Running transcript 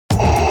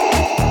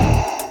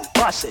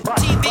Bust it.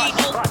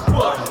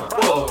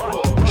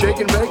 Shake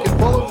and bake in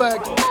full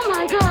effect. Oh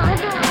my God.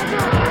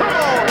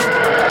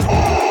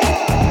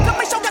 Let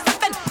me show you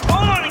something. Go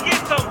on and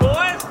get some,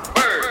 boys.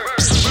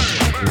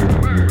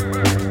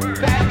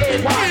 That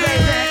is why they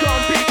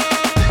gonna be.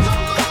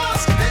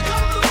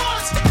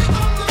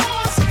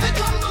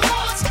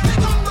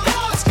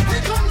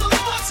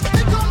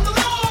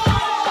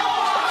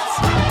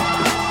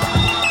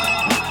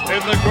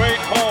 In the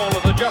great hall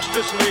of the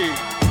Justice League,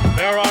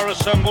 there are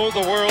assembled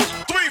the world's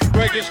three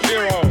greatest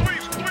heroes,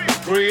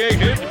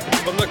 created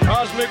from the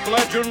cosmic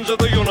legends of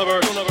the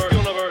universe.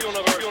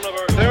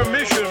 Their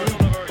mission,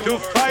 to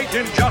fight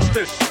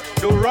injustice,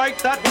 to right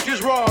that which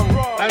is wrong,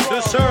 and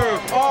to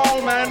serve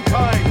all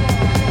mankind.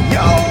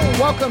 Yo,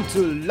 welcome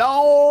to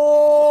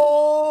Lords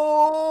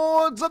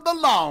of the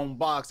Long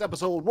Box,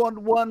 episode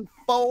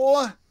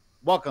 114.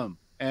 Welcome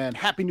and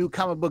happy new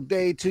comic book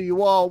day to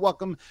you all.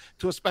 Welcome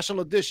to a special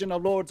edition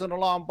of Lords of the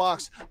Long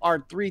Box,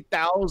 our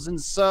 3,000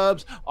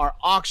 subs, our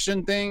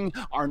auction thing,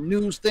 our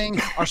news thing,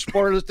 our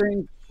spoilers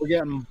thing. We're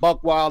getting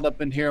buck wild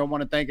up in here. I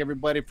want to thank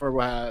everybody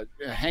for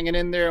hanging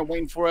in there and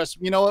waiting for us.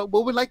 You know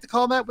what we like to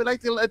call that? We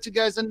like to let you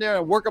guys in there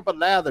and work up a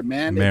lather,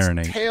 man.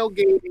 Marinate. It's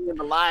tailgating in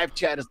the live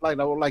chat. It's like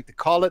I would like to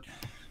call it.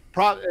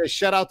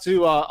 Shout out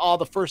to all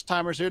the first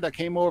timers here that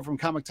came over from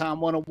Comic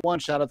Time 101.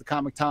 Shout out to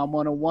Comic Time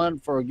 101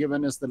 for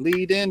giving us the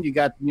lead in. You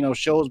got,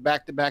 shows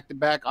back to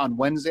back on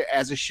Wednesday,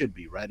 as it should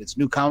be, right? It's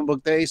new comic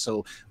book day.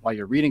 So while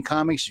you're reading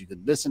comics, you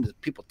can listen to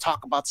people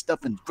talk about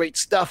stuff and great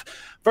stuff.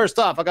 First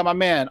off, I got my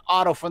man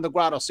Otto from the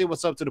Grotto. See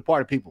what's up to the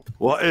party people.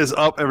 What is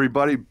up,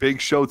 everybody?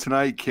 Big show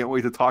tonight. Can't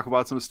wait to talk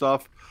about some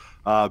stuff.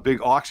 Big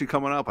auction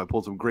coming up. I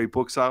pulled some great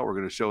books out. We're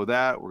going to show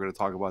that. We're going to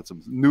talk about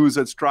some news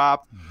that's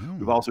dropped. Mm-hmm.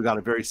 We've also got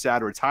a very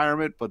sad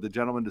retirement, but the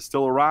gentleman is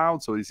still around,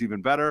 so he's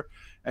even better.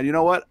 And you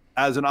know what?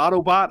 As an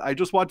Autobot, I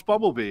just watched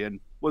Bumblebee, and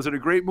was it a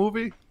great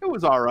movie? It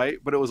was all right,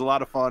 but it was a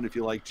lot of fun if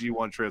you like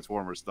G1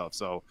 Transformers stuff.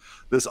 So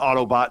this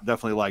Autobot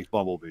definitely liked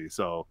Bumblebee.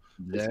 So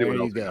let's see what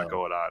else we got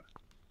going on.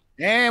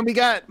 And we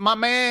got my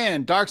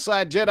man,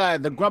 Darkside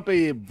Jedi, the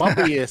grumpy,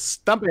 bumpy,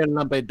 stumpy,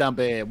 lumpy,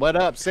 dumpy. What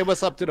up? Say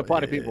what's up to the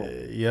party people.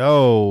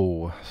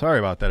 Yo, sorry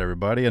about that,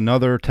 everybody.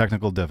 Another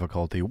technical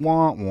difficulty.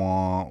 Wah,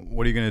 wah.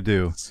 What are you going to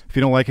do? If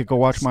you don't like it, go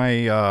watch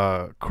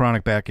my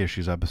Chronic Back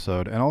Issues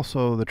episode and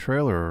also the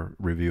trailer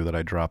review that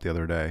I dropped the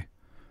other day.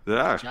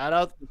 Yeah. Shout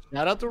out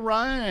to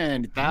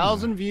Ryan.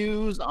 1,000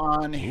 views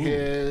on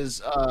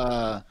his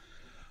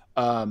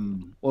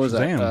what was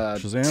Shazam.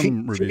 that?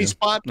 Shazam review. TV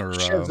spot Or,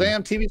 Shazam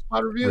TV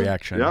spot review.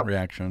 Reaction. Yep.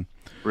 Reaction.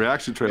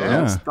 Reaction trailer.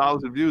 Yeah. That's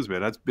 1,000 views,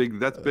 man. That's big,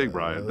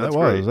 Brian. That's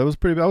I great. was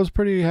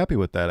pretty happy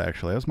with that,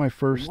 actually. That was my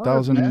first It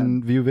was,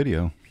 1,000 view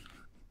video.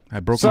 I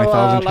broke my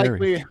 1,000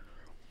 cherry.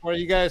 For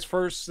you guys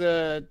first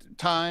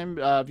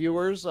time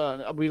viewers,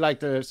 we like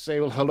to say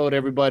hello to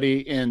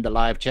everybody in the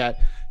live chat.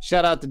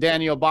 Shout out to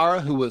Daniel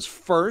Barra, who was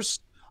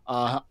first.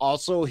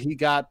 Also, he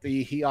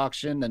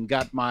auctioned and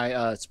got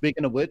my,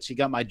 speaking of which, he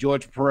got my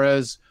George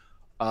Perez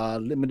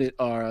limited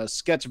or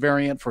sketch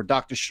variant for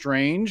Doctor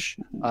Strange,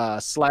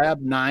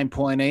 slab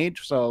 9.8.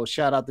 So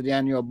shout out to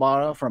Daniel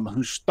Barra from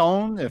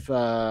Houston. If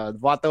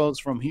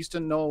Vatos from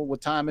Houston know what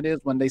time it is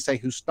when they say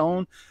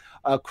Houston.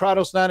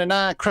 Kratos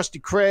 99,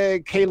 Krusty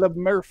Craig, Caleb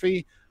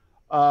Murphy,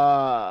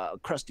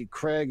 Krusty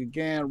Craig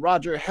again,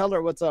 Roger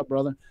Heller. What's up,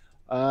 brother?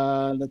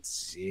 Let's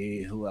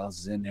see who else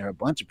is in there. A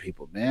bunch of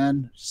people,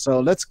 man.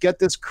 So let's get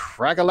this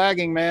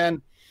crack-a-lagging,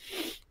 man.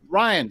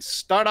 Ryan,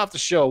 start off the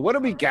show. What do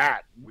we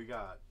got? We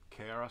got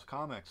KRS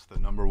Comics, the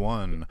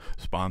 #1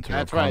 sponsor.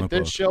 That's of right. comic This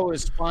books. show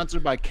is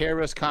sponsored by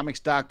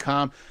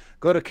KRSComics.com.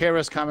 Go to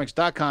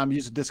KRSComics.com.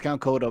 Use the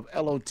discount code of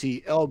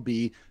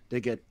LOTLB to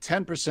get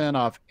 10%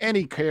 off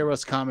any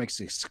KRS Comics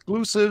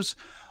exclusives.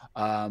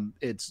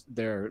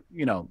 They're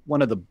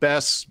one of the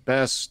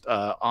best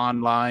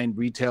online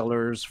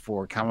retailers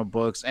for comic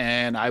books,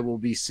 and I will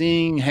be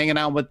hanging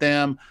out with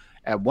them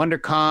at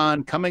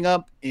WonderCon coming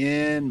up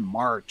in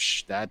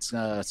March. That's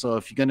so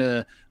if you're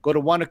gonna go to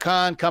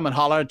WonderCon, come and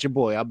holler at your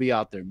boy. I'll be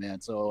out there, man.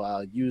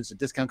 So use the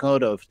discount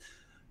code of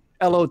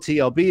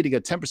LOTLB to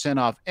get 10%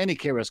 off any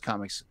KRS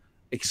Comics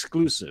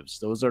exclusives.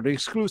 Those are the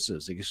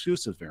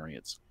exclusive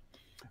variants.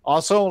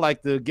 Also,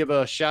 like to give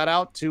a shout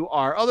out to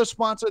our other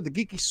sponsor, the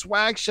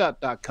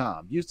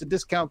GeekySwagShop.com. Use the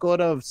discount code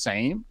of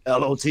same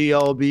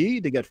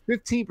LOTLB to get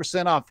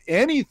 15% off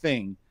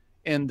anything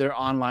in their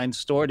online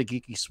store, the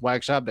Geeky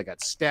Swag Shop. They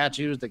got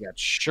statues, they got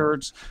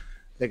shirts,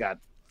 they got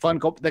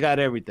Funko, they got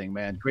everything,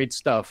 man. Great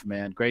stuff,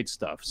 man. Great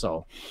stuff.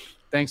 So,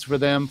 thanks for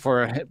them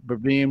for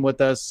being with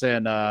us,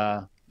 and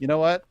you know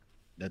what?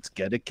 Let's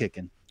get it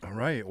kicking. All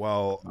right.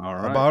 Well, All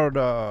right. about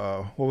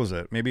what was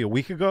it? Maybe a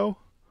week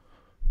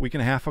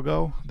and a half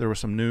ago, there was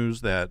some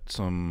news that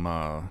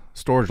some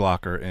storage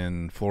locker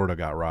in Florida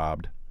got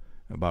robbed.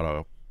 About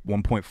a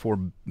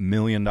 $1.4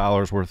 million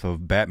worth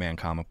of Batman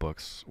comic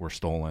books were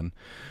stolen.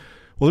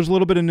 Well, there's a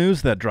little bit of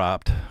news that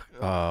dropped.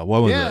 What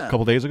was it? A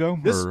couple days ago?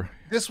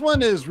 This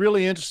one is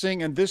really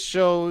interesting, and this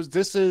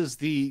is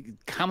the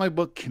comic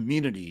book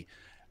community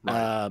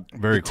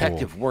Very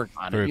detective cool. work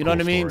on Very it. You know cool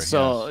what I mean?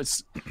 story,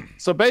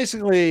 So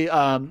basically,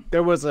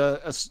 there was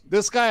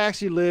this guy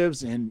actually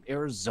lives in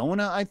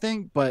Arizona, I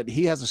think, but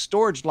he has a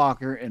storage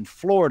locker in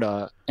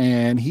Florida,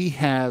 and he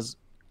has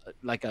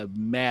like a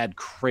mad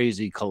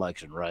crazy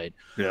collection, right?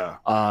 Yeah.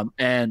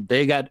 And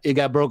it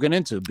got broken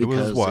into It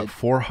because was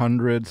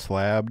 400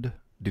 slabbed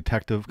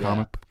detective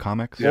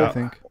comics, Yeah. I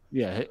think.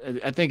 yeah,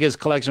 I think his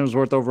collection was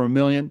worth over $1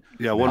 million.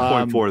 Yeah.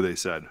 1.4, they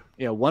said.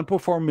 Yeah,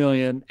 1.4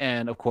 million,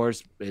 and of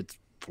course it's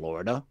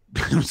Florida.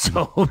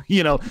 So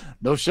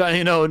no shot,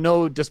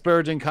 no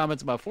disparaging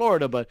comments about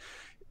Florida, but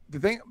the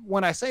thing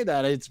when I say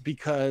that, it's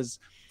because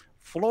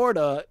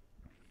Florida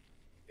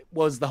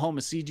was the home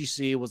of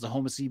CGC, was the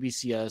home of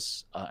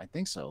CBCS, I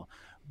think so,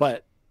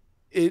 but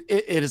it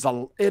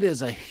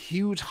is a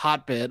huge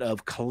hotbed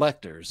of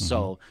collectors. Mm-hmm.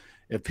 So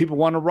if people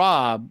want to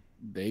rob,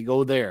 they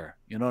go there.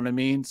 You know what I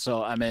mean?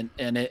 So I mean,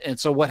 and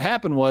so what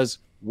happened was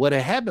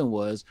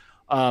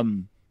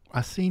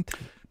I seen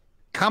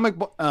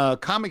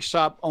comic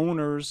shop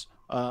owners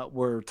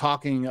were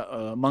talking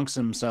amongst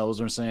themselves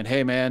and saying,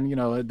 "Hey, man,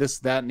 this,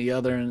 that, and the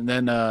other." And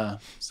then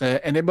say,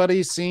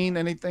 "Anybody seen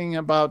anything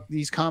about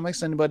these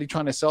comics? Anybody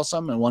trying to sell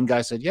something?" And one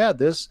guy said, "Yeah,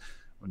 this."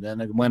 And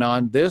then it went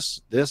on, this.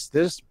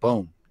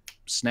 Boom,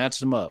 snatched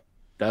them up.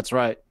 That's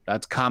right.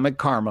 That's Comic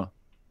Karma.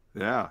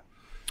 Yeah.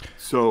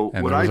 So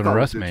and what there was I an thought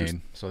arrest was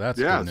made. So that's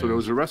yeah. good So there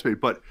news. was an arrest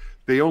made, but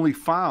they only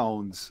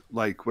found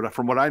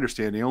from what I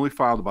understand, they only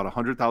found about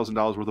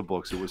 $100,000 worth of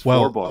books. It was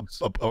 4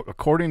 books.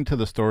 According to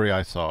the story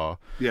I saw,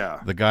 Yeah.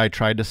 the guy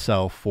tried to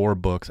sell 4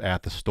 books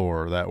at the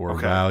store that were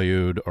Okay.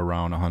 valued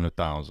around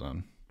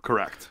 100,000.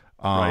 Correct.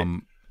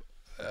 Right.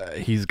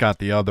 He's got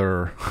the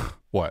other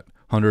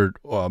 100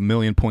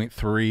 million point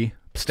 3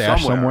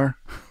 stashed somewhere.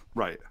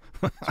 Right.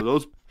 So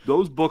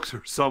those books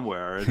are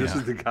somewhere, and this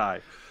is the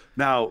guy.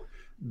 Now,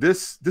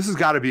 this has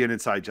got to be an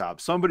inside job.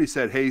 Somebody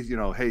said, "Hey,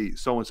 hey,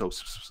 so and so,"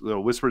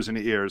 whispers in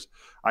the ears.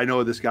 "I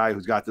know this guy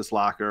who's got this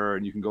locker,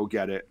 and you can go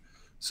get it."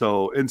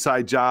 So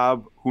inside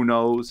job, who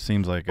knows?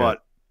 Seems like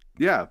But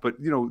it. yeah, but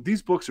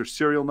these books are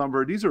serial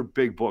numbered. These are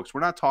big books.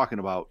 We're not talking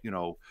about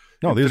No,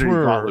 these Infinity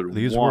were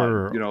Gauntlet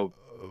 1,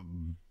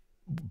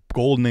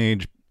 golden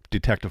age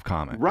detective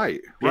comics.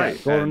 right, Yeah,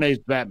 right, Golden Age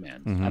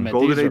Batman. Mhm. I mean,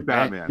 Golden these Age are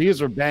Batman.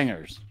 These are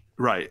bangers.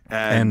 right,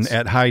 And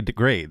at high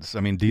grades. I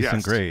mean, decent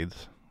Yes.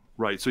 grades.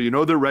 Right. So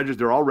they're registered.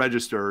 They're all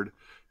registered,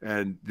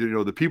 and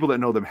the people that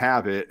know them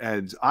have it.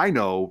 And I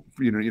know,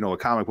 a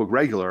comic book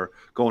regular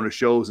going to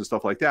shows and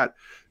stuff like that.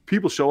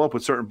 People show up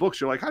with certain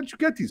books. You're like, how'd you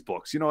get these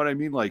books? You know what I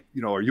mean? Like,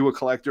 are you a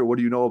collector? What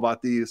do you know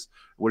about these?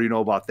 What do you know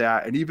about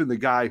that? And even the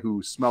guy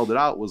who smelled it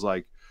out was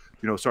like,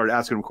 started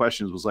asking him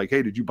questions. Was like,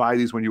 hey, did you buy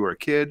these when you were a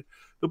kid?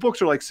 The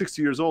books are like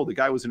 60 years old. The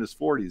guy was in his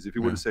 40s. If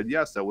he would have said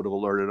yes, that would have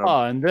alerted him.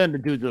 Oh, and then the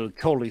dudes are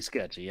totally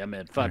sketchy. I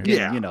mean, fucking,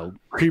 Yeah.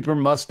 creeper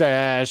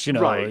mustache,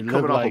 right. it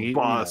Coming looked off like, a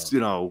bus,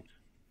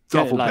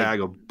 duffel bag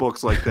of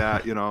books like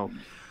that,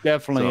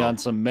 definitely So- on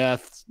some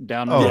meth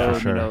down the Oh, road, for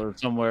sure.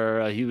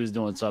 Somewhere he was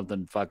doing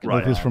something fucking.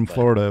 If he's wrong, from but-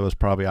 Florida, it was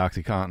probably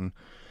OxyContin.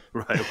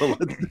 Right. Well,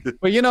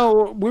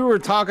 But we were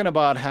talking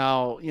about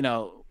how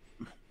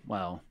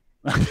well,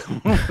 I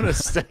don't want to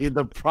say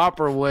the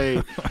proper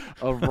way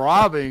of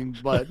robbing,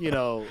 but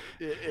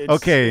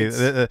Okay,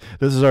 this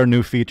is our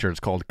new feature.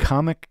 It's called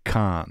Comic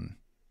Con.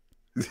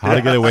 How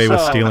to get away with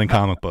So- stealing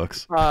comic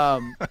books.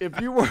 if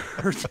you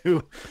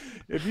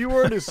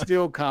were to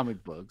steal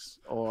comic books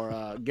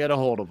or get a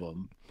hold of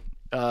them,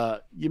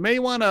 you may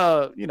want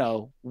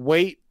to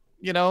wait,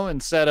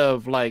 instead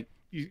of like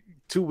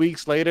 2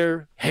 weeks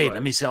later, hey, Right.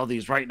 let me sell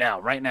these right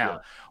now, Yeah.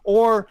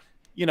 or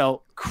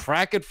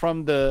crack it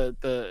from the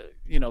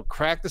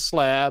crack the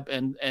slab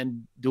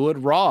and do it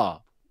raw,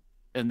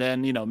 and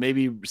then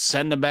maybe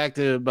send them back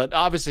to. But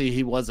obviously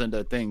he wasn't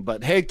a thing.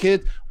 But hey,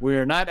 kid,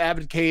 we're not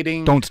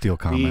advocating Don't steal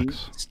the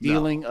comics.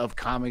 stealing of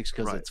comics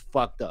because Right. it's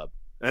fucked up.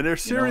 and they're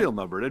serial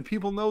numbered, and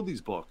people know these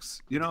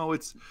books.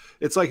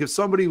 It's like if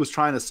somebody was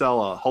trying to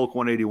sell a Hulk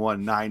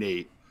 181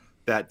 9/8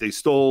 that they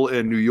stole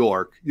in New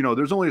York.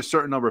 There's only a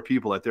certain number of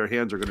people that their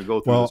hands are going to go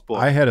through Well, this book.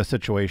 I had a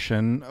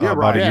situation Yeah, about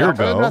right. a Yeah, year I've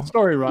heard ago. that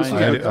story, Ryan. This is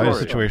I a had, good I had a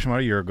story. situation about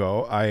a year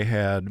ago. I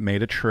had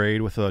made a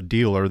trade with a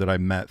dealer that I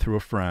met through a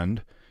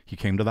friend. He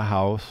came to the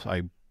house.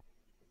 I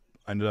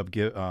ended up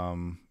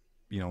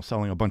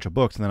selling a bunch of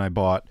books, and then I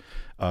bought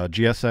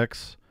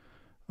GSX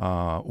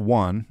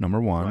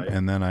number 1, Right.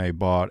 and then I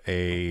bought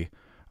a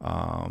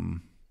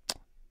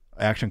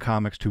Action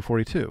Comics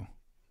 242.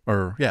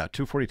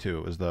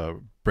 242 is the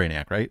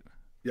Brainiac, right?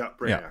 Yeah,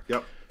 Brainiac.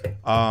 Yep.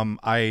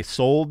 I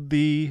sold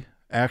the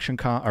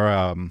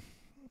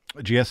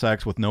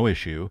GSX with no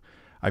issue.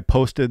 I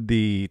posted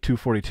the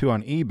 242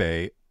 on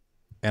eBay,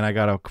 and I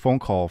got a phone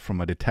call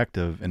from a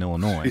detective in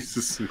Illinois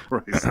Jesus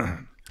Christ.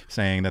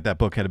 saying that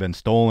book had been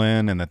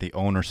stolen and that the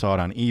owner saw it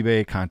on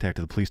eBay,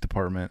 contacted the police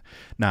department.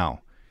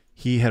 Now,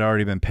 he had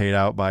already been paid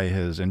out by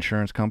his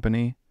insurance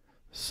company,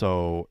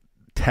 so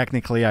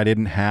technically I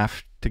didn't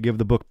have to give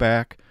the book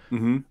back,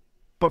 Mm-hmm.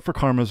 but for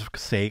karma's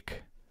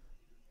sake,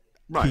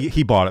 Right.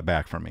 he bought it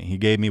back from me. He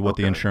gave me what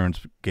the Okay.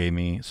 insurance gave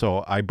me.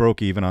 So I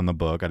broke even on the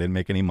book. I didn't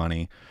make any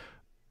money.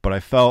 but I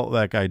felt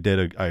like I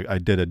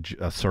did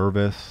a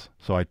service,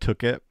 so I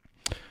took it.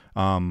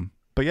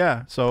 But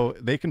yeah, so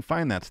they can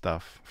find that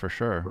stuff for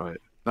sure. Right.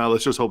 Now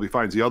let's just hope he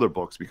finds the other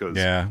books because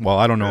Yeah, well,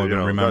 I don't know. you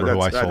know, Remember who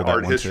I that's sold art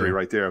that one history to.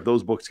 right there. If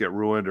those books get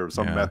ruined or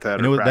some Yeah. meth head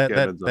And it or was crackhead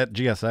that ends up- that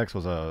GSX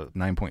was a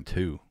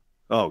 9.2.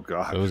 oh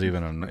god, It was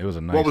even it was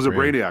a nice. what was a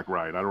grade. Brainiac,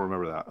 Ryan? I don't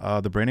remember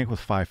that. The Brainiac was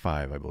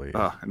 5.5, I believe.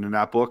 And in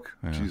that book,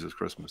 Yeah. Jesus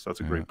Christmas,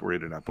 that's a great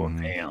grade in that book.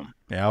 Mhm. Damn.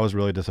 Yeah, I was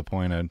really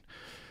disappointed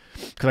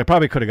because I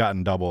probably could have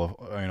gotten double,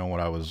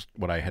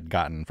 what I had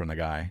gotten from the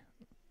guy,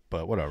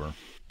 but whatever.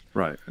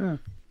 Right.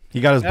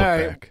 He got his book All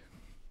right. back.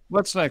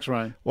 What's next,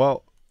 Ryan?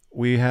 Well,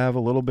 we have a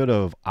little bit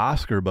of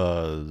Oscar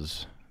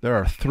buzz. There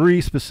are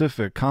 3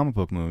 specific comic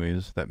book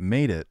movies that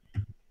made it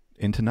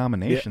into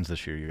nominations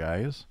this year, you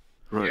guys.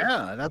 Right.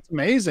 Yeah, that's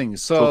amazing.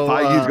 So So,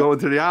 Feige's going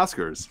to the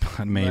Oscars.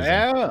 Amazing.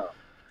 yeah.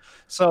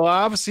 So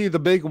obviously the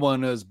big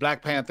one is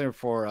Black Panther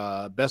for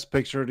Best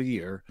Picture of the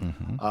Year,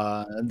 Mhm.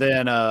 and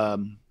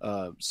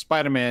then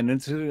Spider-Man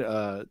Into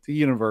the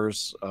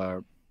Universe,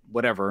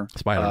 whatever.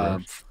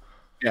 Spider-Verse.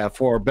 Yeah,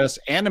 for Best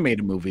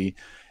Animated Movie,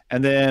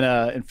 and then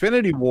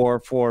Infinity War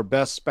for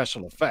Best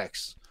Special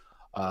Effects.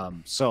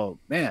 So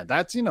man,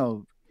 that's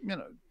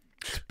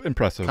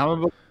Impressive.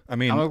 comic book. I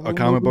mean, comic a book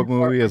comic book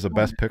movie movie as a part-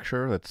 best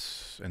picture,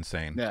 that's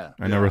insane. Yeah.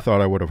 I never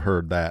thought I would have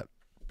heard that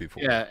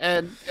before. Yeah,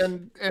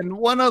 and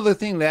one other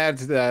thing to add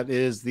to that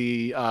is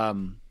the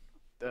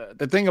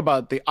thing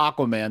about the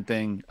Aquaman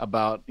thing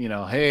about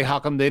hey, how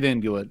come they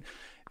didn't do it?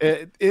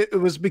 It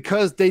was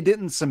because they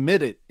didn't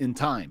submit it in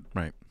time.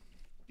 Right.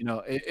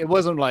 It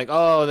wasn't like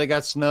they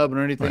got snubbed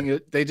or anything.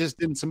 They just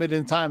didn't submit it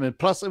in time, and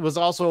plus it was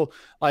also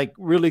like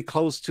really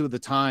close to the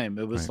time.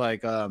 It was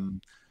like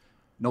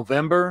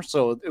November,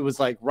 so it was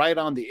like right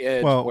on the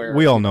edge. Well, where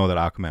we all know that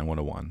Aquaman would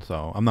have won,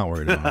 so I'm not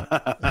worried about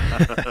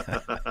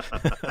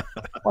it.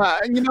 Well,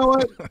 and you know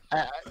what?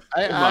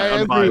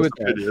 I agree with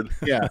that. Opinion.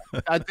 Yeah,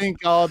 I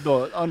think all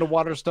the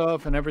underwater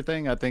stuff and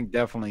everything. I think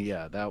definitely,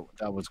 yeah,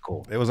 that was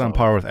cool. It was on So,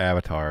 par with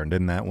Avatar, and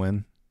didn't that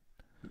win?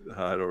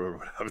 I don't remember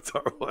what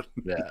Avatar won.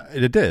 Yeah,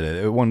 It did.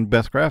 It won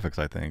Best Graphics,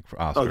 I think,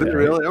 for Oscar. did it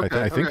right? really?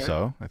 I think Okay.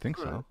 so. I think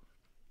so.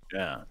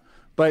 yeah.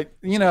 But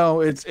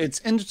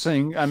it's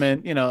interesting. I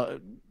mean,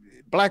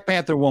 Black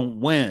Panther won't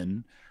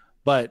win,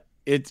 but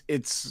it's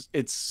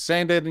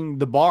setting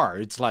the bar.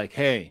 It's like,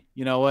 hey,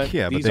 you know what?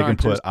 Yeah, but These they can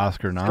aren't put just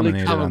Oscar silly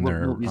nominated comic on book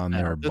their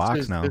movies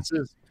box now.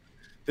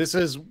 This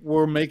is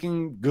we're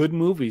making good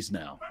movies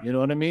now. You know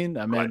what I mean?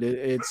 I mean,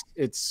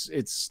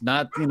 it's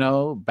not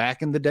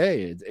back in the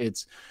day.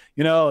 It's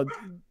the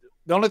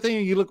only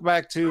thing you look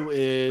back to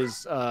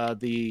is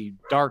the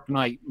Dark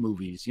Knight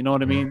movies. You know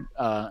what I mean?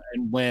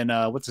 And when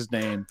what's his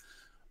name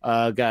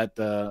got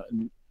for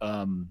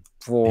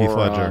Heath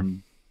Ledger.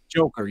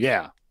 Joker,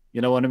 yeah. You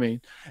know what I mean?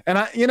 And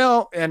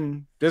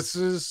and this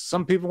is,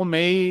 some people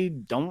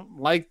don't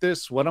like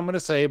this, what I'm going to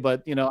say,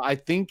 but I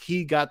think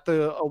he got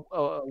the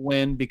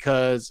win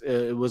because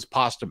it was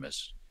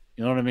posthumous.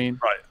 You know what I mean?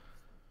 Right.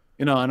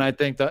 And I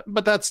think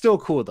but that's still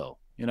cool though.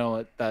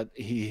 That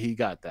he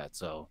got that.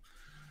 So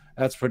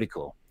that's pretty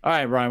cool. All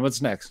right, Ryan,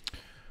 what's next?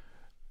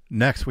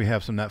 Next, we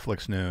have some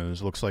Netflix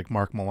news. Looks like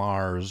Mark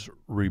Millar's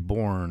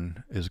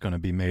Reborn is going to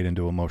be made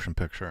into a motion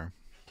picture.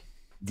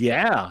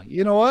 Yeah,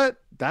 you know what?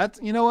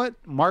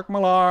 Mark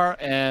Millar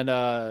and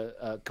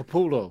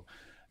Capullo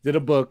did a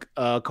book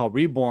called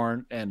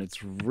Reborn, and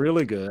it's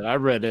really good. I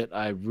read it.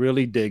 I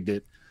really digged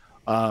it.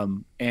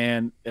 And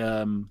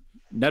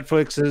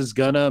Netflix is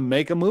gonna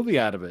make a movie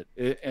out of it.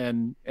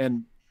 And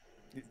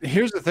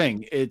here's the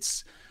thing: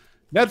 it's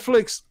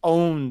Netflix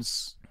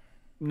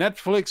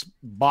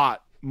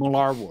bought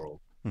Millar World,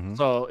 Mhm.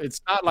 so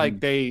it's not like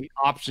they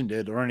optioned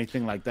it or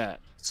anything like that.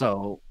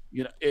 So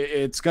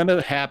it's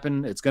gonna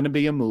happen. It's gonna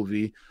be a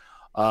movie,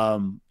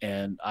 and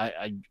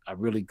I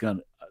really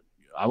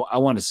I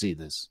want to see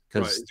this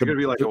Right. because It's going to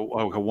be like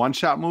a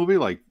one-shot movie,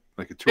 like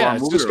a 2-hour yeah,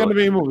 it's movie. just or gonna like-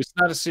 be a movie. It's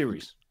not a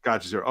series.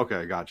 Gotcha. Zero.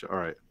 Okay, gotcha. All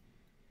right.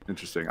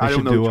 Interesting. They I don't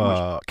should know do too much.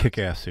 a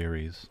Kick-Ass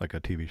series, like a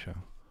TV show.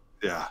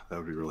 Yeah, that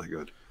would be really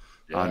good.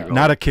 Yeah. Ongoing.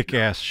 Not a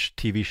Kick-Ass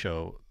TV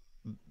show,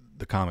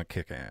 the comic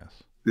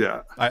Kick-Ass.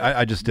 Yeah.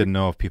 I just didn't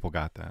know if people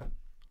got that.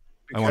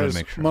 I wanted to Because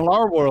make sure.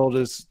 Millar World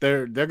is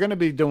they're going to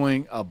be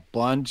doing a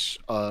bunch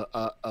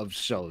of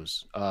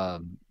shows.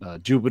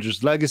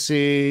 Jupiter's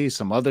Legacy,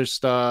 some other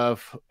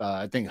stuff.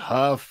 I think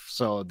Huff.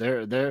 So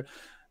they're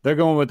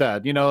going with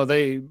that. They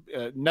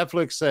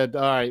Netflix said,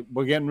 all right,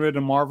 we're getting rid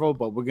of Marvel,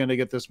 but we're going to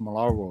get this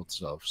Millar World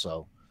stuff.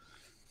 So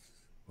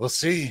we'll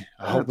see.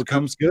 I hope it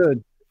comes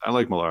good. I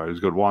like Millar. He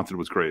was good. Wanted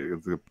was great.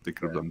 They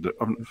could have done.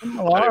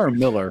 Millar or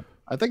Miller?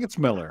 I think it's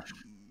Miller.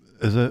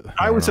 Is it?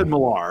 I don't always said know.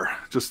 Millar,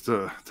 just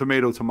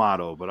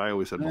tomato, but I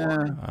always said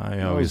Millar. Yeah. I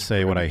Always always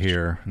say what I pretty much.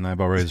 hear, and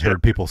I've always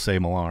heard people say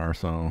Millar.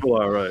 So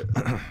Millar, right?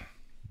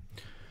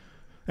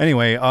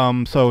 anyway,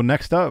 so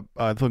next up,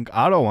 I think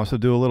Otto wants to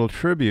do a little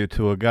tribute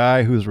to a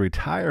guy who's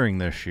retiring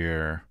this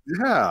year.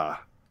 Yeah.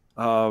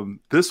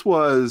 This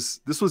was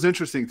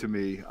interesting to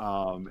me,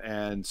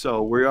 and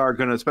so we are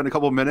going to spend a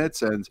couple of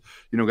minutes, and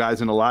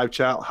guys in the live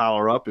chat,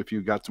 holler up if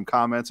you got some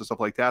comments and stuff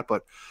like that.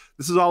 But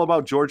this is all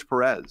about George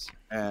Perez,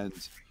 and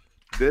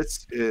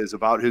this is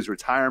about his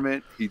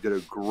retirement. He did a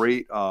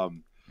great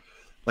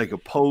like a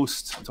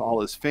post to all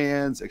his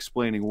fans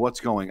explaining what's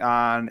going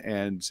on,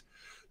 and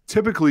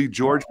typically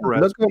George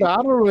Perez. Look at the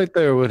auto right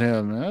there with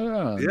him.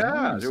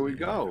 Yeah, there we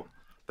go.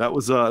 That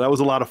was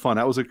a lot of fun.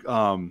 That was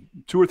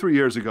 2 or 3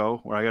 years ago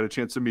where I got a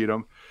chance to meet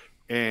him,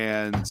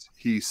 and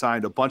he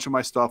signed a bunch of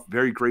my stuff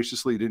very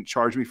graciously. Didn't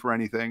charge me for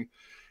anything.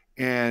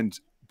 And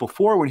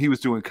before, when he was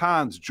doing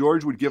cons,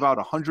 George would give out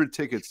 100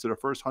 tickets to the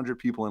first 100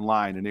 people in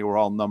line, and they were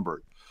all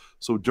numbered.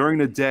 So during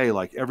the day,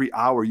 like every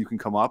hour, you can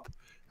come up,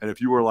 and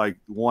if you were like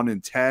 1 in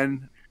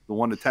 10, the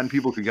 1 to 10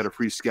 people could get a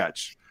free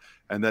sketch,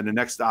 and then the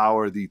next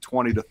hour, the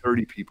 20 to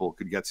 30 people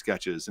could get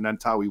sketches, and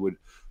that's how he would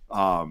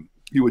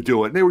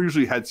do it. And they were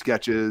usually head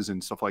sketches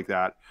and stuff like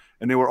that.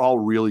 And they were all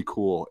really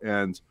cool.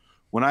 And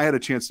when I had a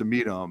chance to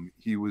meet him,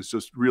 he was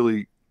just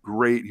really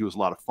great. He was a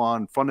lot of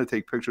fun to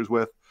take pictures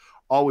with,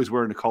 always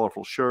wearing the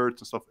colorful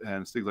shirts and stuff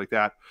and things like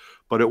that.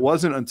 But it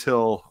wasn't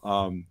until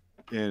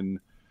in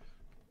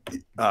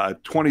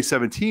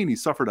 2017, he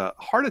suffered a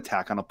heart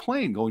attack on a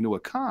plane going to a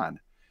con.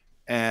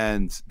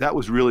 And that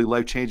was really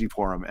life-changing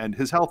for him. And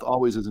his health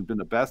always hasn't been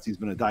the best. He's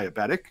been a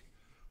diabetic.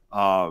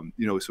 So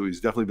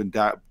he's definitely been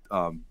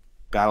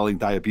battling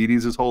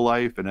diabetes his whole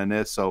life, and then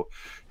this, so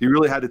he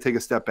really had to take a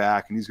step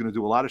back, and he's going to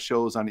do a lot of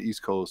shows on the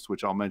East Coast,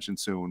 which I'll mention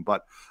soon.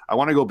 But I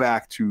want to go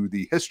back to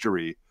the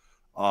history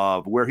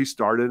of where he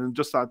started and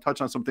just touch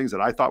on some things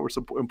that I thought were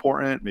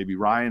important. Maybe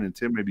Ryan and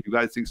Tim, maybe you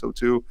guys think so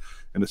too,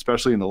 and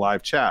especially in the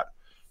live chat.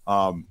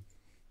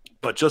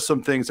 But just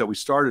some things that we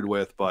started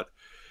with. But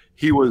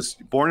he was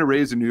born and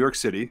raised in New York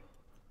City,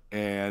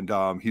 and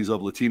he's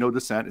of Latino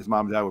descent. His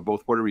mom and dad were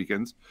both Puerto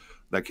Ricans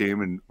that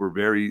came and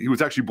he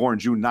was actually born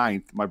June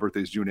 9th. My birthday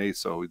is June 8th.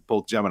 So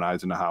both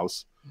Geminis in the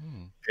house.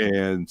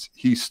 And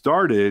he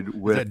started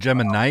with that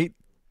Gemini.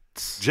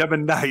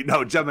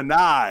 No,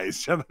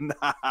 Geminis.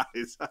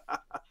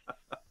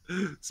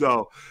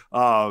 So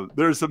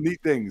there's some neat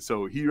things.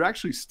 So he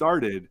actually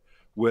started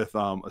with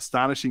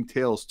Astonishing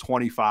Tales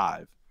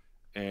 25.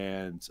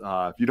 And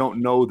if you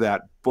don't know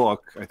that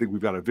book, I think we've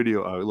got a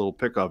little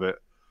pic of it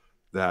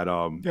that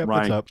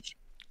Ryan. Up.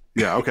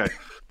 Yeah, okay.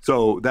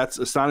 So that's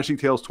Astonishing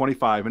Tales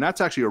 25, and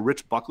that's actually a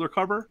Rich Buckler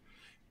cover.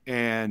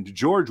 And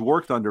George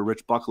worked under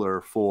Rich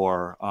Buckler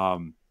for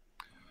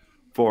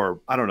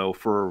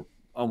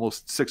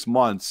almost 6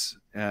 months.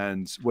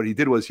 And what he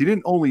did was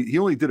he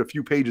only did a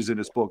few pages in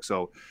his book.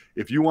 So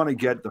if you want to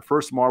get the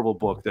first Marvel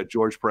book that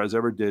George Perez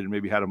ever did and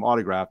maybe had him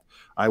autographed,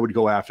 I would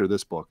go after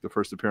this book, the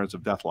first appearance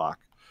of Deathlock,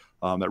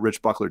 that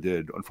Rich Buckler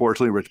did.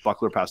 Unfortunately, Rich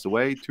Buckler passed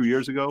away 2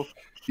 years ago.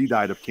 He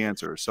died of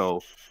cancer. So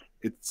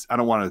I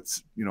don't want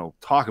to,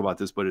 talk about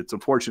this, but it's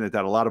unfortunate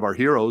that a lot of our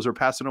heroes are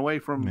passing away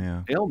from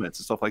ailments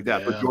and stuff like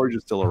that. Yeah. But George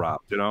is still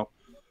around,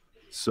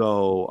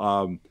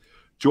 So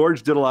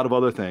George did a lot of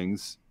other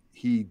things.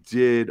 He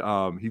did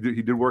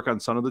work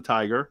on Son of the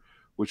Tiger,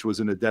 which was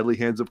in the Deadly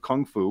Hands of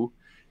Kung Fu,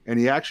 and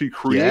he actually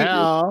created.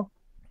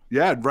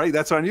 Yeah, right.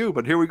 That's on you.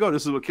 But here we go.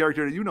 This is a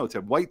character that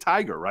Tim. White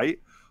Tiger, right?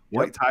 Yep.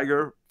 White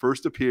Tiger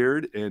first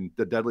appeared in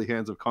the Deadly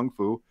Hands of Kung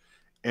Fu,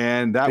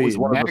 and that was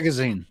one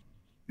magazine.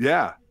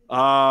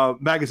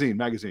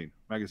 Magazine,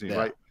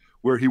 right?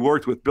 Where he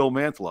worked with Bill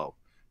Mantlo,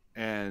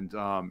 and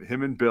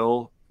him and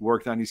Bill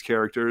worked on these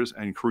characters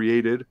and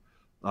created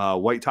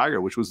White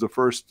Tiger, which was the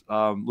first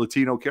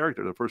Latino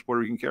character, the first Puerto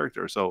Rican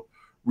character. So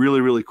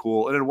really, really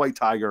cool. And then White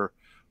Tiger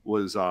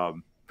was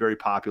very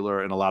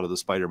popular in a lot of the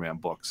Spider-Man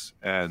books,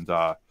 and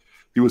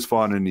he was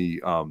fun in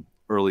the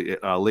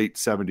late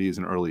 70s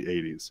and early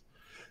 80s.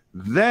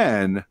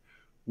 Then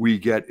we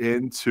get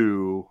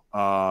into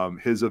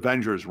his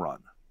Avengers run.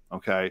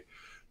 Okay.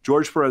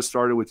 George Perez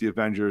started with the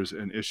Avengers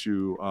in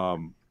issue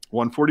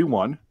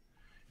 141.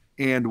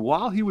 And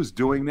while he was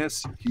doing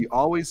this, he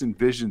always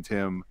envisioned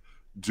him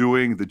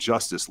doing the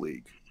Justice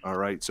League. All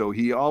right. So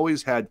he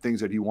always had things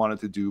that he wanted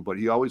to do, but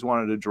he always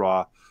wanted to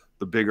draw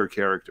the bigger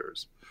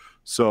characters.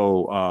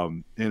 So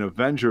in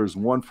Avengers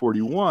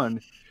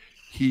 141,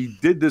 he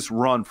did this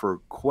run for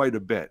quite a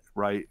bit.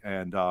 Right.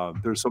 And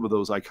there's some of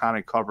those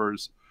iconic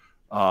covers.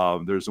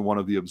 There's one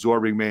of the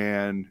Absorbing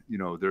Man,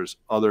 there's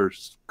other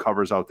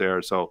covers out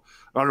there. So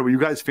I don't know, were you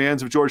guys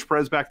fans of George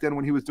Perez back then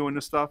when he was doing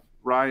this stuff,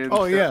 Ryan?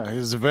 Oh yeah,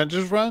 his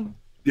Avengers run.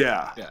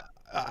 Yeah.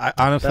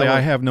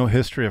 I have no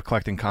history of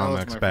collecting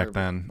comics back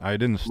then. I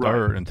didn't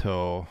start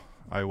until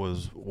I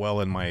was well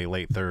in my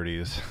late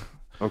 30s.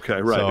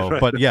 Okay, right. So,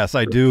 but yes,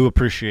 I do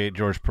appreciate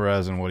George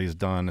Perez and what he's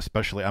done,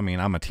 especially,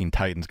 I'm a Teen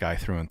Titans guy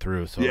through and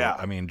through. So,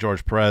 yeah.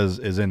 George Perez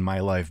is in my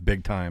life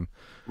big time.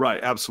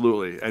 Right,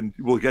 absolutely. And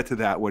we'll get to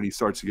that when he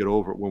starts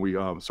to when we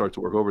start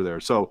to work over there.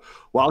 So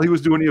while he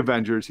was doing the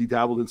Avengers, he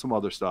dabbled in some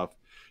other stuff.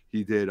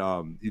 He did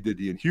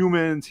the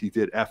Inhumans, he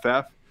did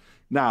FF.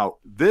 Now,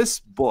 this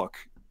book,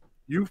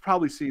 you've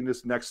probably seen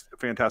this next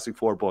Fantastic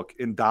Four book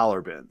in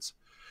dollar bins.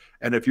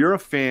 And if you're a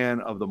fan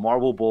of the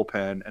Marvel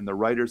bullpen and the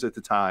writers at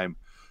the time,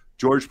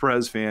 George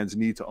Perez fans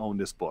need to own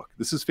this book.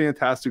 This is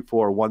Fantastic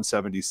Four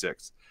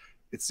 176.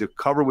 It's the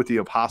cover with the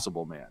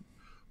Impossible Man.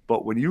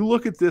 But when you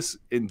look at this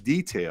in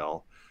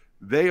detail,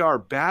 they are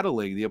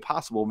battling the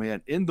Impossible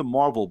Man in the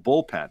Marvel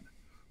bullpen,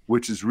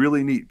 which is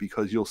really neat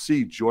because you'll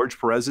see George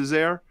Perez is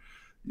there.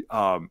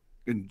 And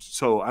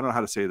so I don't know how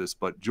to say this,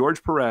 but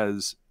George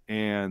Perez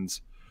and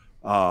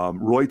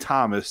Roy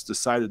Thomas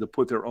decided to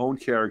put their own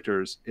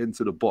characters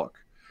into the book.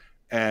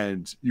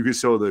 And you can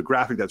show the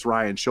graphic that's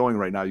Ryan showing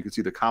right now. You can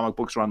see the comic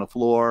books are on the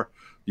floor.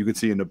 You can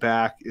see in the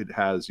back it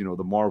has, you know,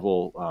 the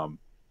Marvel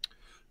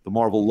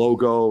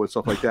logo and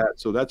stuff like that.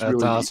 So that's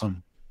really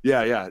awesome. Neat.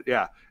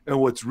 Yeah. And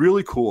what's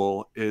really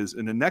cool is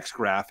in the next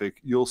graphic,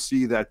 you'll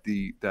see that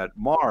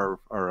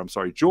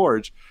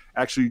George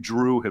actually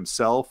drew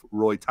himself,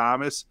 Roy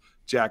Thomas,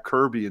 Jack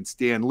Kirby, and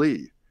Stan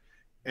Lee.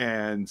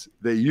 And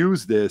they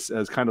use this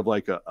as kind of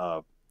like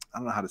I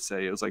don't know how to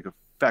say it. It was like a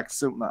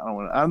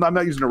facsimile. I'm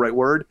not using the right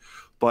word,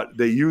 but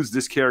they used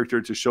this character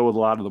to show a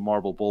lot of the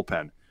Marvel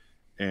bullpen.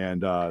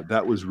 And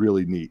that was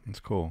really neat. It's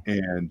cool.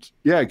 And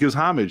yeah, it gives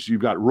homage.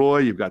 You've got Roy,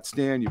 you've got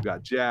Stan, you've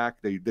got Jack.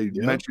 They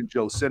mentioned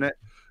Joe Sinnott.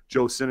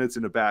 Joe Sinnott's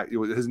in the back.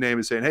 His name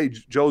is saying, "Hey,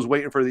 Joe's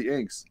waiting for the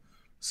inks."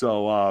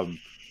 So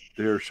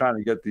they're trying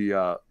to get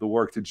the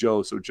work to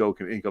Joe so Joe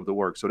can ink up the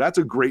work. So that's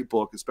a great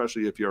book,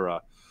 especially if you're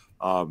a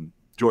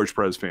George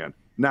Perez fan.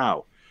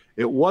 Now,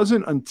 it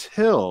wasn't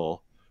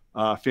until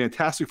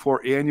Fantastic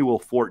Four Annual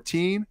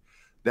 14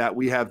 that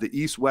we have the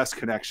East-West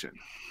connection.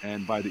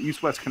 And by the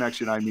East-West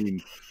connection, I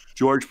mean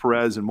George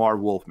Perez and Marv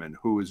Wolfman,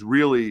 who is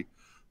really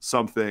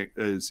something.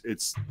 It's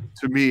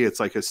to me, it's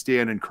like a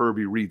Stan and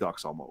Kirby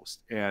redux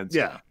almost. And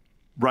Yeah.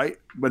 right.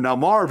 But now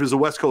Marv is a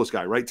West Coast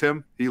guy, right,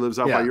 Tim? He lives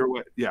out by your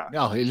way. Yeah.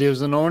 No, he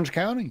lives in Orange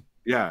County.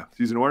 Yeah.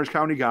 He's an Orange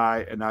County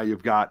guy. And now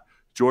you've got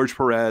George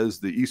Perez,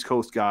 the East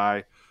Coast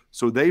guy.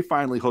 So they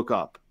finally hook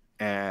up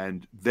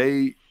and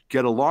they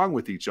get along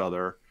with each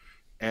other.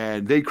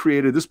 And they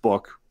created this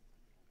book,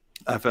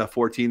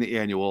 FF14, the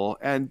annual.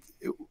 And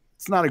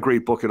it's not a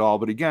great book at all.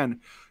 But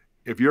again,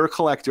 if you're a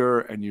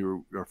collector and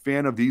you're a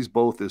fan of these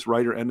both, this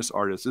writer and this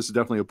artist, this is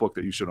definitely a book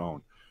that you should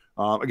own.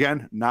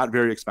 Again, not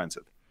very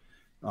expensive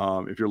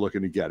if you're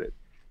looking to get it.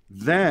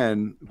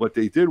 Then what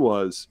they did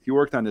was he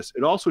worked on this.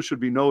 It also should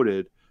be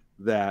noted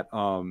that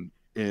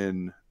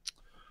in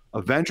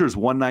Avengers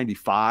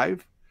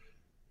 195,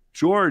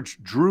 George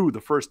drew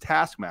the first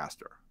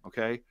Taskmaster.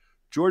 Okay.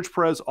 George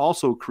Perez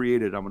also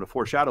created, I'm going to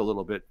foreshadow a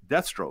little bit,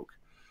 Deathstroke.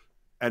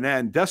 And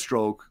then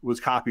Deathstroke was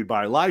copied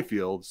by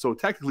Liefeld. So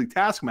technically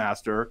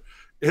Taskmaster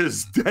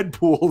is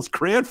Deadpool's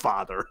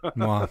grandfather.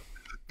 Wow.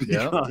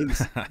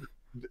 Because,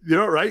 you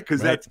know, right?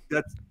 Because that's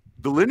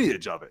the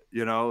lineage of it,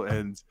 you know.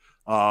 And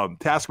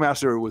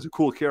Taskmaster was a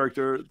cool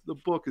character. The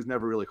book has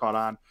never really caught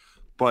on.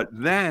 But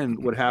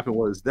then what happened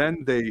was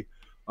then they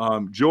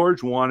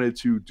George wanted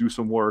to do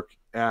some work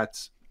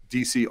at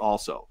DC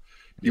also.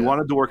 He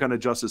wanted to work on the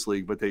Justice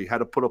League, but they had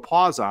to put a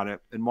pause on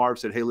it. And Marv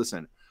said, "Hey,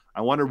 listen,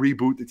 I want to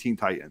reboot the Teen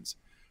Titans."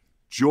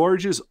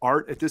 George's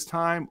art at this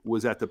time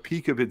was at the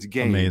peak of its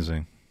game.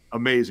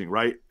 Amazing,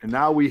 right? And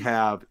now we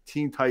have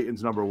Teen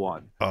Titans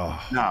 #1.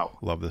 Oh, now,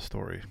 love this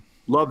story.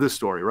 Love this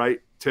story,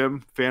 right?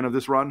 Tim, fan of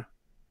this run?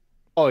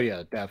 Oh,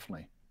 yeah,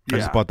 definitely. I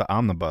just bought the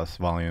Omnibus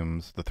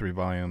volumes, the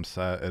 3-volume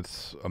set.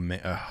 It's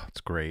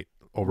it's great.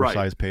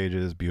 Oversized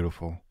pages,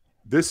 beautiful.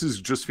 This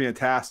is just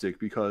fantastic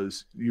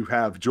because you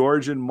have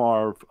George and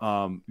Marv,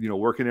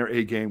 working their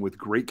A game with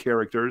great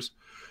characters.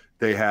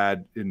 They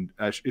had in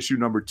issue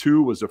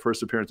 #2 was the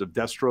first appearance of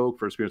Deathstroke,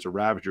 first appearance of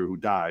Ravager, who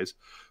dies,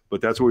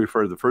 but that's what we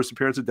refer to the first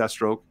appearance of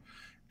Deathstroke.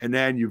 And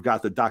then you've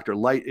got the Dr.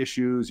 Light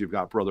issues, you've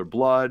got Brother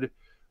Blood,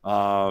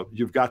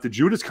 you've got the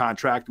Judas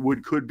Contract,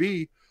 which could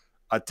be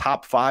a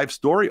top 5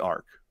 story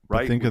arc,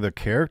 right? But think of the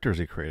characters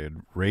he created: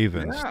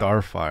 Raven,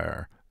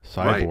 Starfire,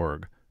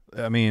 Cyborg.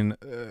 Right. I mean,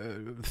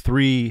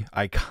 3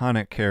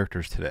 iconic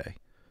characters today.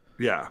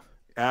 Yeah,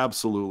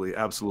 absolutely.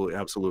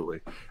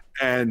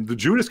 And the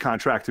Judas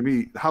Contract, to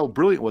me, how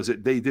brilliant was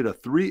it? They did a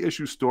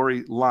 3-issue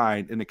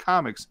storyline in the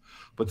comics,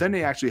 but then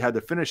they actually had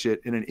to finish it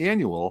in an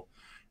annual.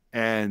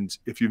 And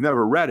if you've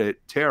never read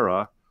it,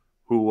 Tara,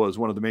 who was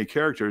one of the main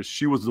characters,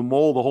 she was the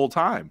mole the whole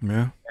time.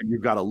 Yeah. And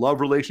you've got a love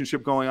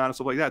relationship going on and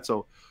stuff like that.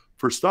 So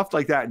for stuff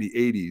like that in the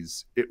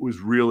 80s, it was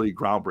really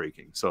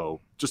groundbreaking.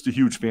 So just a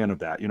huge fan of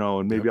that,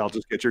 and maybe I'll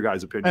just get your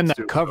guys' opinions and that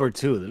too. cover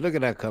too. Look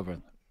at that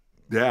cover.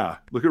 Yeah.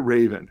 Look at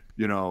Raven,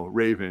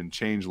 Raven,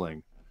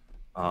 Changeling,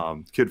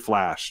 Kid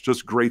Flash,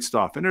 just great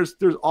stuff. And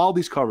there's all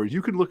these covers.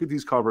 You can look at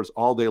these covers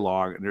all day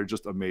long and they're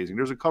just amazing.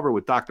 There's a cover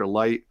with Dr.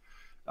 Light.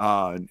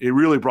 It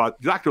really brought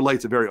Dr.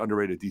 Light's a very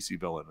underrated DC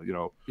villain,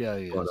 Yeah,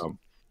 he is.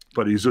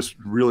 But he's just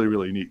really,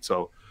 really neat.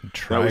 So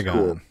Trigon. That was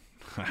cool.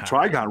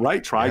 Trigon,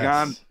 right?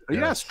 Trigon.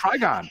 Yes,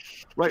 Trigon.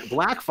 Right.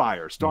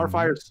 Blackfire,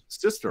 Starfire's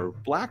sister,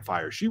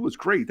 Blackfire. She was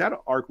great. That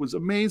arc was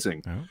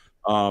amazing.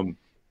 Yeah.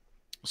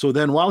 So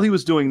then while he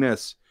was doing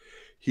this,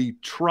 he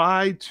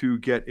tried to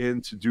get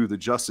in to do the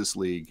Justice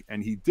League,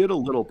 and he did a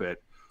little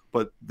bit,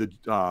 but the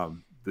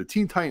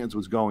Teen Titans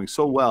was going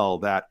so well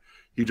that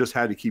he just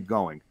had to keep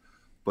going.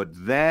 But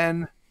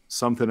then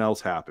something else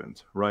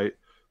happened, right?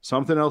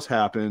 something else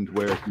happened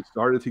where he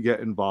started to get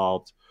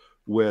involved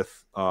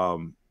with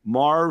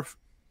Marv.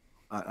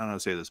 I don't know how to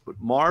say this, but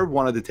Marv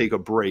wanted to take a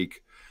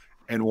break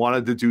and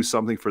wanted to do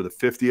something for the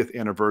 50th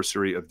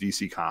anniversary of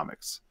DC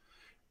Comics.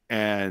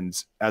 And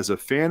as a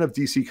fan of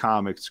DC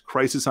Comics,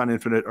 Crisis on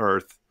Infinite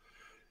Earth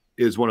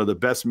is one of the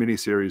best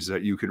miniseries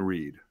that you can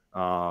read.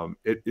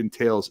 It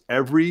entails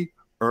every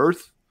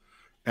Earth.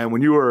 And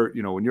when you were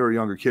a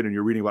younger kid and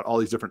you're reading about all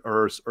these different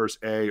Earths, Earth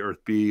A, Earth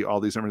B, all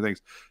these different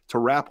things, to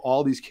wrap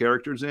all these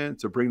characters in,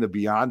 to bring the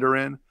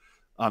Beyonder in,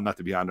 not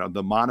the Beyonder,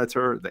 the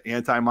Monitor, the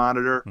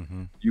Anti-Monitor.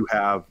 You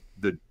have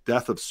the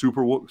death of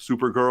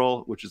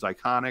Supergirl, which is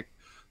iconic.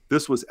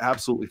 This was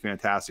absolutely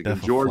fantastic. Death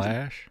and George, of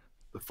Flash.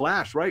 The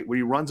Flash, right? Where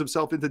he runs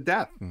himself into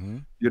death.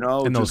 You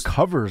know, and those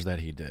covers that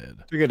he did.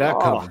 Look at that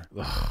cover.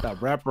 That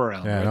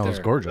wraparound. Yeah, right that was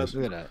there. gorgeous.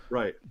 Look at that.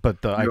 Right.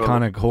 But the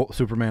iconic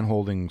Superman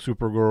holding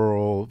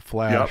Supergirl,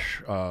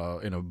 Flash,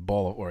 in a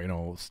ball,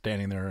 or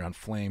standing there on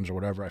flames or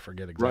whatever. I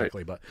forget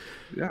exactly, but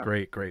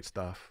great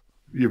stuff.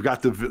 You've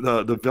got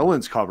the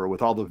villains cover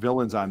with all the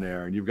villains on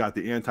there, and you've got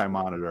the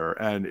Anti-Monitor,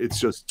 and it's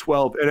just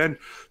 12. And then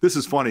this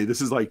is funny.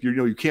 This is like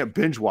you can't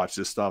binge watch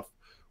this stuff.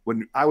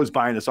 When I was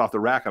buying this off the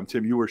rack,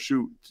 Tim, you were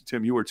too.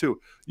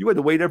 You had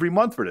to wait every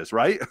month for this,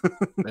 right?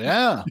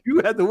 Yeah.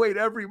 You had to wait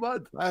every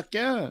month. Heck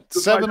yeah.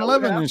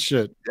 7-Eleven and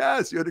shit.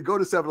 Yes, you had to go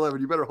to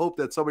 7-Eleven. You better hope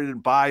that somebody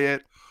didn't buy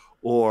it,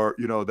 or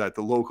that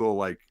the local,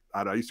 like,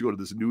 I used to go to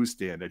this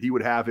newsstand that he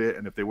would have it,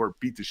 and if they weren't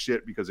beat to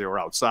shit because they were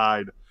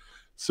outside.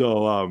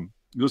 So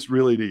just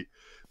really neat.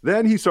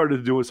 Then he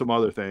started doing some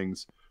other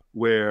things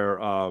where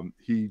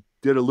he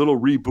did a little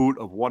reboot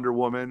of Wonder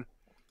Woman.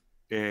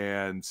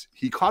 And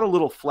he caught a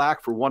little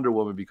flack for Wonder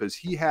Woman because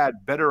he had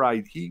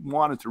he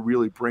wanted to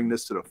really bring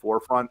this to the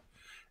forefront,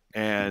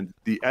 and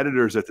the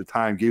editors at the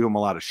time gave him a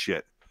lot of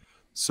shit.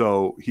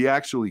 So he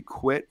actually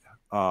quit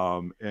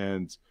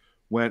and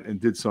went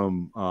and did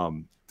some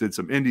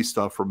indie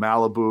stuff for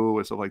Malibu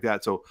and stuff like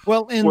that. So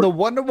in the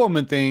Wonder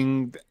Woman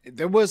thing,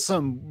 there was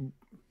some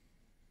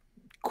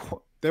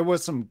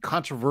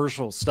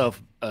controversial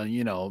stuff.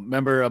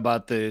 Remember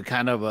about the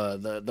kind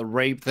of the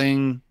rape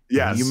thing?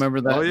 Yes. You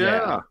remember that? Oh,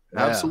 yeah.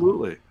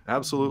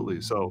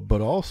 Absolutely. So,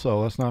 but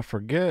also, let's not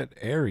forget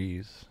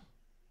Ares.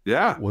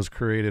 Yeah. Was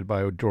created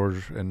by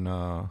George and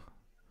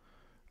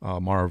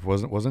Marv,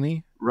 wasn't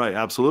he? Right.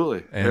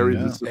 Absolutely. And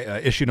Ares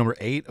issue number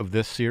 8 of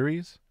this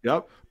series.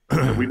 Yep.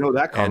 We know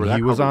that cover.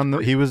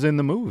 And he was in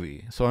the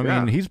movie. So I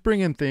mean, he's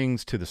bringing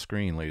things to the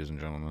screen, ladies and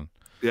gentlemen.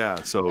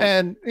 Yeah. So,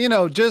 and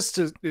just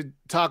to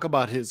talk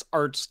about his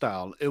art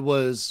style, it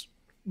was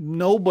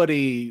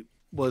nobody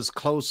was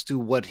close to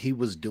what he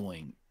was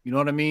doing. You know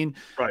what I mean?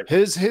 Right.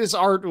 His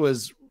art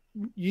was,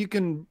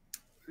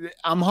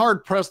 I'm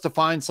hard pressed to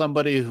find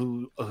somebody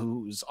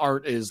whose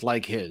art is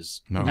like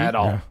his at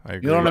all. Yeah, I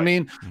agree. You know what I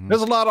mean?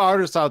 There's a lot of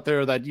artists out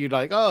there that you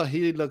like, oh,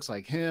 he looks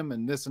like him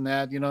and this and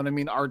that. You know what I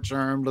mean? Art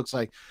Germ looks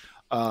like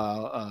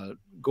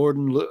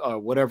Gordon,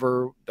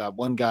 whatever, that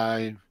one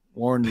guy,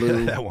 Warren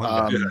Liu. That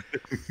one guy.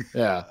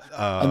 Yeah.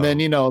 And then,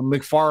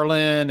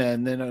 McFarlane,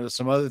 and then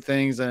some other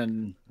things,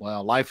 and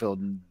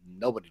Liefeld.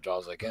 Nobody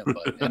draws like him,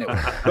 but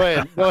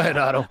anyway, go ahead,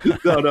 Otto.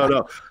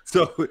 No.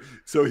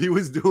 So he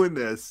was doing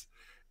this,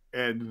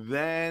 and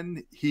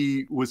then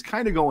he was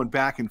kind of going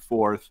back and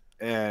forth,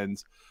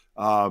 and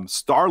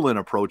Starlin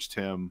approached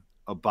him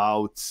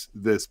about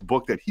this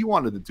book that he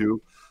wanted to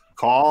do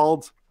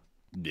called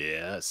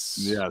the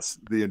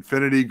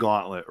Infinity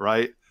Gauntlet,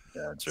 right?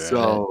 That's right.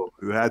 So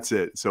that's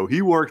it. So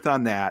he worked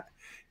on that,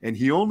 and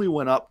he only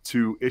went up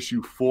to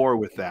issue 4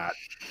 with that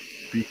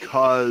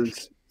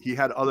because he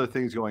had other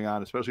things going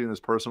on, especially in his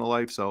personal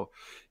life. So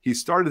he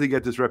started to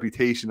get this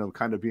reputation of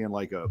kind of being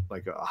like a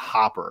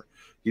hopper.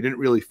 He didn't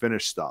really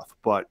finish stuff,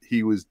 but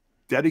he was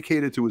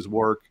dedicated to his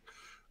work.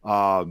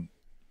 In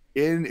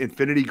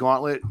Infinity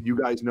Gauntlet, you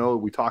guys know,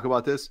 we talk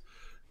about this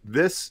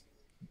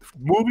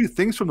movie,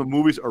 things from the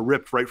movies are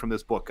ripped right from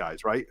this book,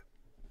 guys, right?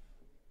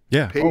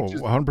 Yeah.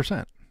 Pages,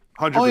 100%.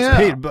 100%. Oh, yeah.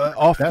 Paid, but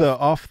off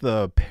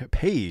the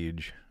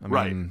page. I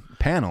mean,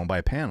 panel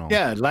by panel.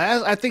 Yeah,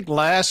 I think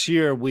last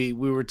year we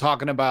were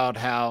talking about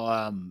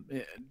how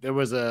there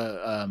was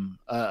a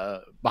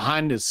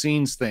behind the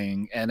scenes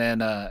thing, and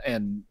then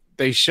and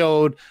they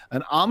showed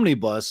an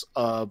omnibus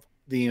of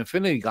the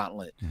Infinity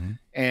Gauntlet,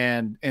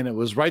 and it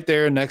was right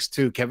there next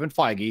to Kevin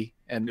Feige,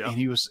 and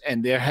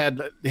they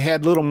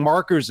had little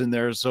markers in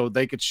there so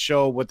they could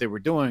show what they were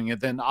doing,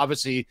 and then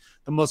obviously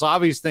the most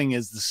obvious thing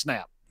is the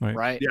snap.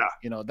 Right.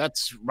 Yeah.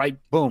 That's right.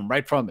 Boom.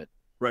 Right from it.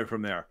 Right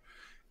from there.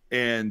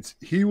 And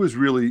he was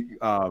really,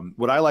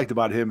 what I liked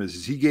about him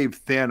is he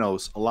gave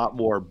Thanos a lot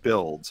more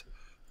build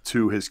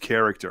to his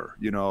character,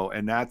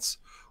 and that's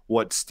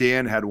what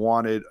Stan had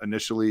wanted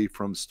initially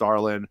from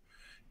Starlin.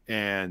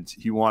 And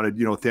he wanted,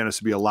 Thanos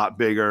to be a lot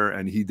bigger,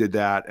 and he did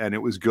that, and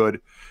it was good.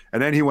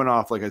 And then he went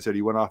off, like I said,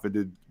 and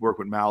did work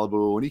with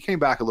Malibu, and he came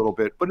back a little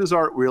bit, but his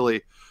art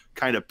really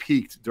kind of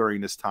peaked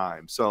during this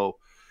time. So,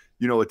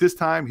 at this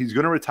time, he's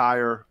going to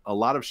retire. A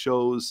lot of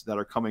shows that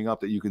are coming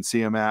up that you can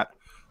see him at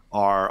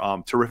are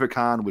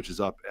Terrificon, which is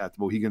up at the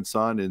Mohegan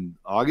Sun in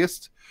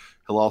August.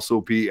 He'll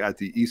also be at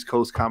the East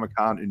Coast Comic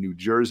Con in New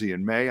Jersey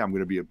in May. I'm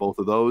going to be at both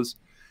of those.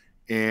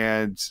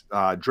 And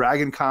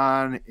Dragon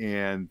Con,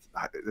 and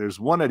there's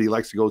one that he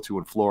likes to go to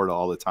in Florida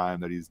all the time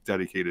that he's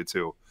dedicated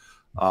to.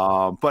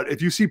 But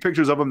if you see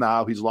pictures of him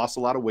now, he's lost a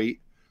lot of weight.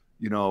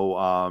 He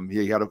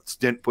had a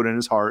stent put in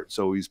his heart,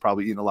 so he's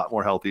probably eating a lot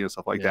more healthy and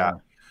stuff like that.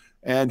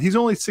 And he's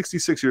only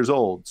 66 years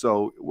old,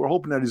 so we're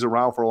hoping that he's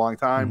around for a long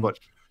time. But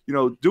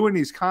doing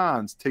these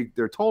cons take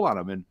their toll on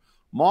him. And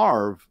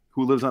Marv,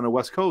 who lives on the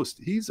West Coast,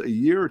 he's a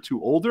year or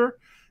two older.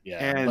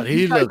 Yeah, but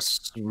he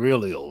looks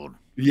really old.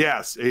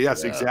 Yes,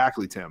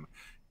 exactly, Tim.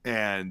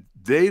 And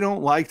they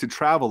don't like to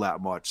travel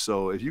that much.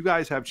 So if you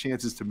guys have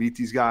chances to meet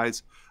these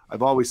guys,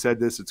 I've always said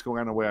this, it's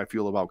going on the way I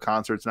feel about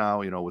concerts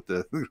now, with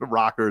the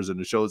rockers and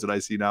the shows that I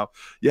see now.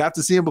 You have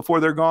to see them before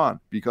they're gone,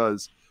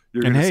 because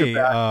you're going to sit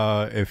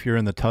back. If you're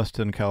in the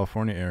Tustin,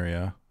 California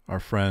area,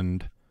 our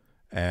friend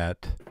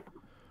at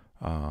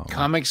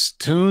Comics,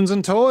 Tunes,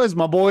 and Toys,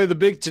 my boy, the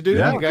Big To Do.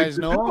 Yeah. You guys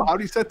know him. How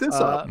do you set this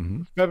up?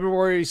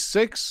 February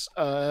 6th.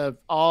 A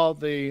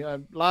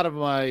lot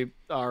of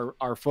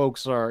our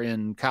folks are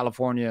in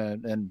California,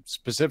 and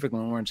specifically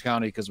in Orange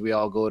County, because we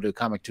all go to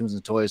Comic, Tunes,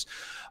 and Toys.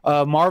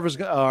 Marv is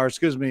going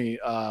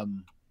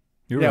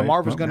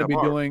to be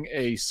doing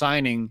a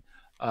signing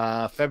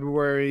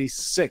February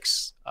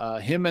 6th.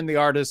 Him and the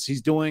artist,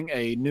 he's doing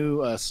a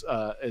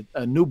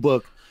new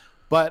book.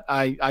 But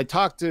I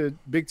talked to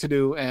Big To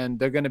Do, and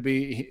they're going to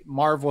be,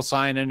 Marv will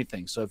sign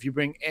anything. So if you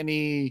bring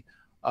any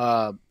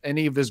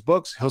of his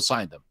books, he'll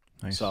sign them.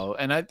 Nice. So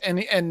and I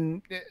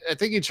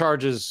think he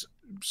charges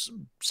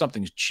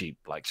something cheap,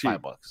 like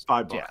 $5.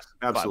 $5. Yeah,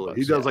 Absolutely. $5,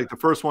 He does like the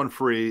first one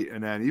free,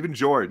 and then even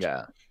George.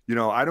 Yeah.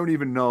 I don't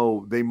even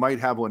know, they might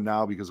have one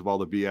now because of all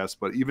the BS,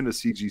 but even the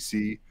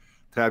CGC,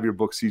 to have your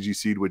book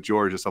CGC'd with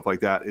George and stuff like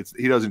that,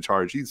 he doesn't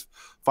charge. He's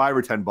 $5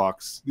 or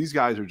 $10. These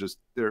guys are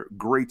they're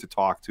great to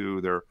talk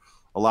to. They're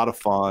a lot of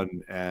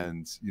fun,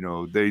 and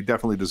they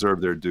definitely deserve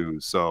their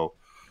dues. So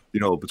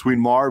between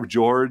Marv,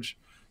 George,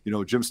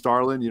 Jim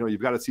Starlin, you've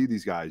got to see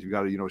these guys. You've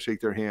got to shake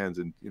their hands.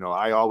 And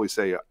I always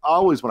say,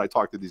 when I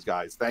talk to these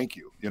guys, thank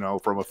you,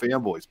 from a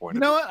fanboy's point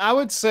of view. What I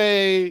would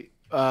say,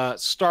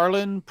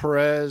 Starlin,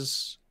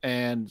 Perez,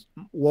 and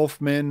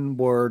Wolfman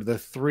were the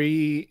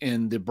three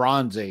in the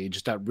Bronze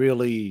Age that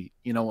really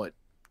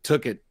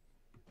took it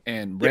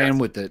and ran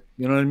with it,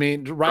 you know what I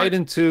mean? Right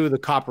into the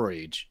Copper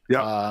Age.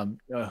 Yeah.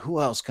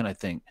 Who else can I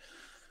think?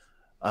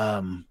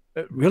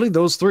 Really,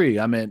 those three.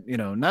 I mean,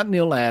 not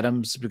Neil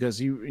Adams, because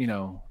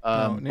Neil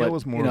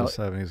was more of a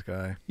 70s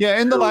guy.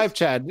 Yeah, in the live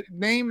chat,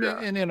 name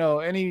and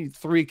any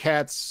three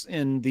cats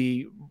from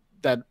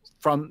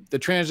the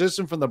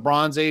transition from the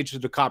Bronze Age to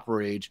the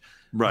Copper Age,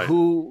 right?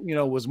 Who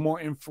was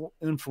more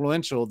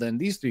influential than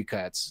these three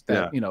cats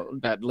that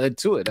that led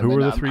to it. Who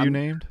were the three you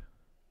named?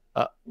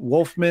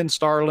 Wolfman,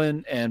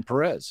 Starlin, and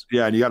Perez.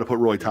 Yeah, and you got to put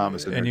Roy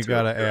Thomas in there. And you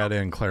got to add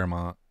in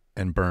Claremont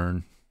and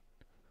Byrne.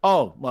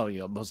 Oh, well,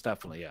 yeah, most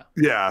definitely, yeah.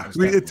 Yeah,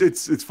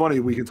 it's funny.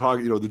 We can talk,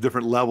 the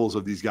different levels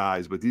of these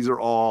guys, but these are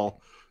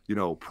all,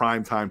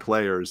 primetime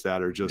players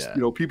that are just,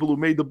 people who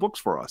made the books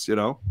for us,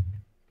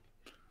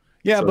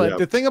 Yeah, so, but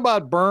the thing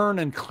about Byrne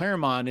and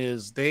Claremont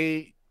is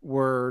they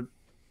were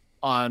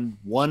on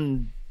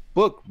one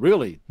book,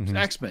 really,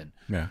 X-Men.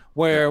 Yeah.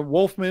 Where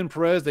Wolfman,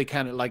 Perez, they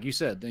kind of, like you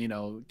said,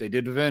 they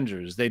did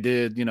Avengers, they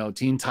did,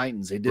 Teen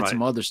Titans, they did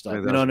some other stuff.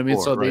 You know what I mean?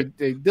 So they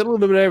did a little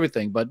bit of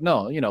everything, but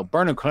no,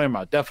 Byrne and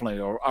Claremont definitely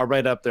are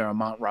right up there on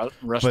Mount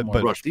Rushmore.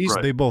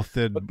 But they both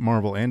did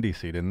Marvel and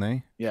DC, didn't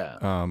they?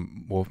 Yeah.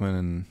 Wolfman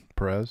and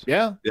Perez.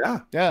 Yeah.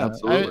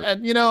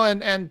 Absolutely.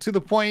 And to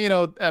the point,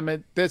 I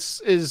mean,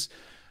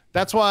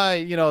 that's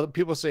why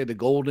people say the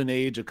golden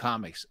age of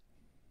comics.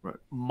 Right.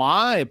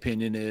 My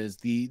opinion is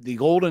the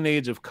golden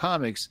age of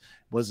comics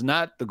was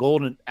not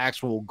the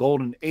actual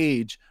golden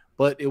age,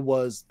 but it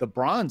was the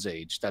Bronze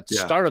Age that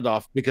started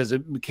off, because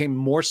it became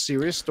more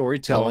serious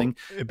storytelling.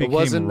 It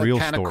wasn't real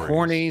the kind stories. of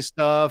corny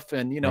stuff,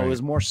 and it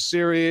was more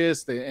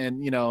serious.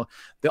 And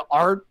the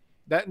art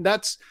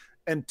that's.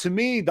 And to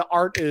me, the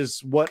art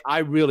is what I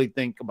really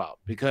think about,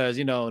 because,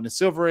 in the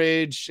Silver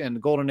Age and the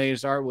Golden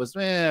Age, the art was,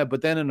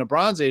 but then in the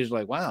Bronze Age,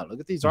 like, wow, look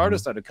at these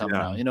artists that are coming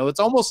out. It's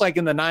almost like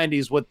in the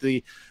 90s with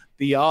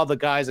all the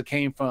guys that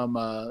came from,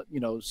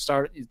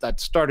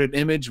 started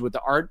Image with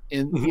the art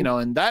in,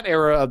 in that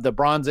era of the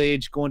Bronze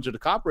Age going to the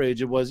Copper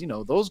Age, it was,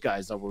 those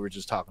guys that we were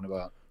just talking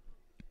about.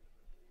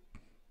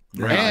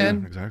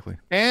 Exactly.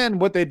 And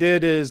what they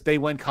did is they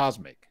went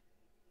cosmic.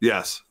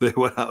 Yes, they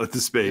went out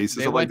into space.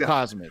 They went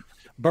cosmic.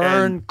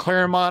 Byrne,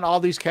 Claremont, all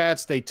these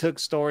cats, they took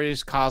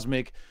stories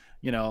cosmic,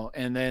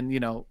 and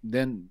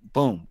then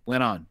boom,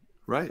 went on.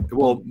 Right.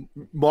 Well,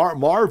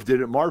 Marv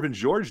did it. Marv and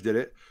George did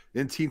it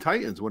in Teen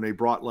Titans when they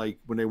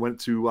went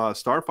to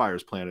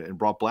Starfire's planet and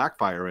brought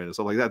Blackfire in and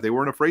stuff like that. They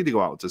weren't afraid to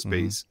go out into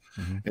space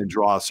and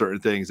draw certain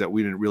things that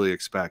we didn't really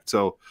expect.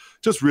 So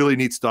just really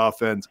neat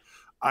stuff. And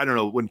I don't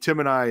know, when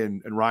Tim and I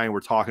and Ryan were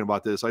talking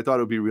about this, I thought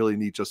it would be really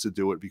neat just to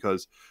do it,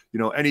 because,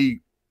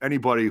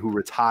 anybody who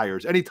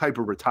retires, any type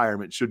of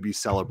retirement should be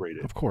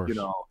celebrated. Of course.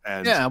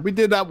 And yeah, we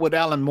did that with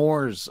Alan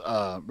Moore's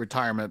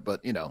retirement,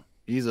 but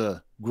he's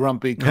a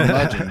grumpy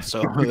curmudgeon.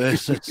 So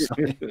it's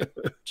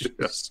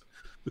just,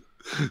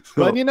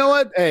 but you know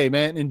what? Hey,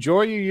 man,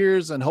 enjoy your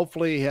years, and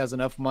hopefully he has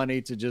enough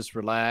money to just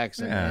relax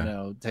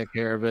and take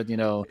care of it. You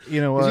know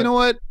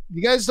what?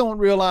 You guys don't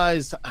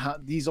realize how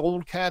these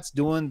old cats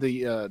doing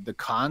the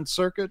con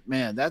circuit,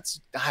 man. That's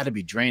got to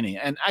be draining,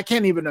 and I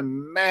can't even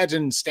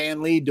imagine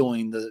Stan Lee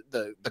doing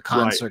the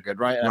con circuit,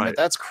 right? I mean,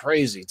 that's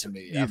crazy to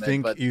me.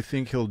 You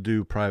think he'll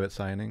do private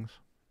signings?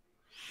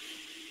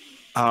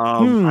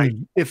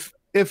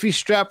 If he's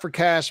strapped for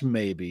cash,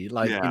 maybe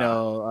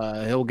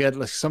he'll get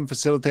like some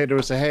facilitator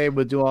will say, "Hey,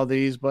 we'll do all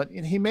these," but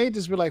he may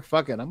just be like,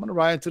 "Fuck it, I'm gonna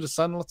ride into the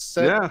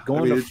sunset,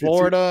 going to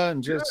Florida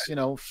and just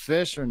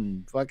fish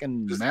and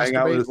fucking just masturbate, hang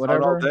out with his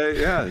whatever." son all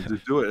day. Yeah,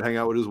 just do it. Hang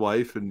out with his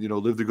wife and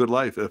live the good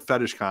life. A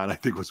fetish con, I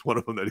think, was one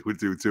of them that he would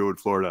do too in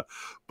Florida.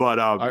 But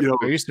are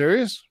you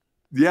serious?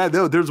 Yeah,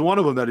 there's one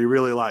of them that he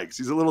really likes.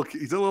 He's a little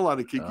on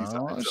the kinky side.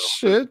 Oh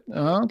shit!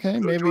 Okay,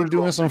 maybe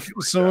doing some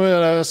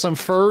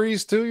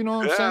furries too. You know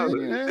what I'm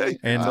saying?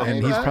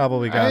 And he's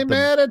probably got. I ain't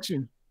mad at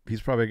you. He's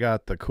probably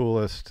got the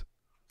coolest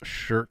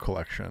shirt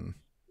collection.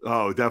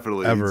 Oh,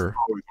 definitely. Ever. He's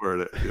always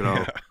wearing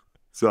it.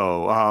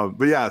 So,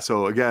 but yeah.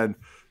 So again,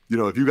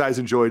 if you guys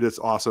enjoyed this,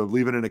 awesome.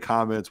 Leave it in the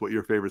comments what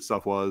your favorite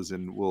stuff was,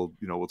 and we'll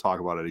talk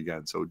about it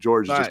again. So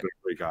George has just been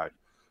a great guy.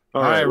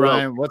 All right,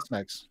 Ryan. What's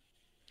next?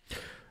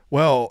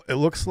 Well, it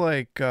looks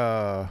like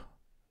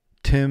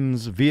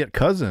Tim's Viet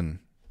cousin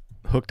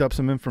hooked up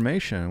some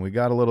information. We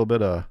got a little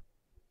bit of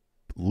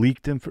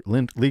leaked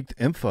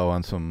info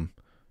on some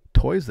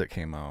toys that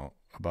came out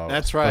about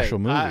That's a special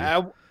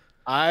right. movie.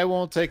 I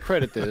won't take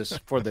credit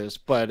for this,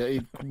 but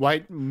it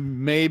might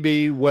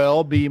maybe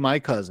well be my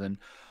cousin.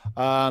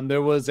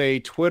 There was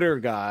a Twitter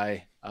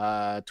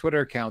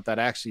account that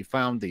actually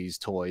found these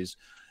toys,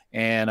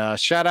 and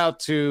shout out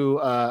to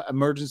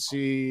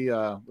Emergency.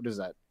 What is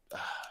that?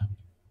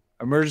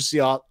 Emergency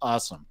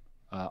Awesome.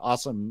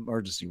 Awesome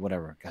Emergency,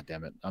 whatever. God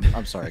damn it.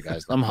 I'm sorry,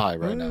 guys. I'm high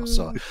right now.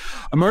 So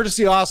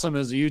Emergency Awesome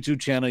is a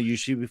YouTube channel you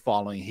should be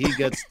following. He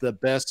gets the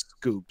best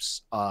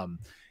scoops.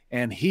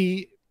 And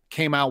he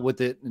came out with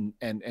it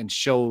and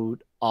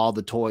showed all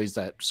the toys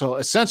so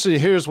essentially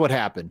here's what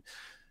happened.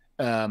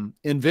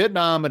 In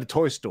Vietnam at a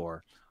toy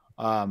store,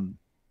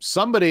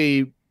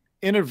 somebody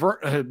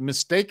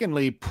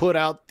mistakenly put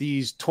out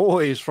these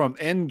toys from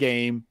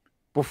Endgame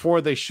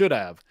before they should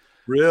have.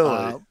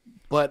 Really?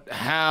 But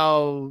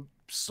how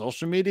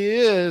social media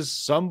is,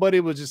 somebody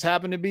would just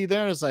happen to be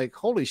there. It's like,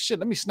 holy shit,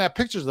 let me snap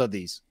pictures of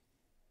these.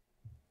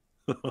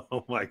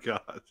 Oh my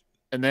God.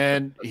 And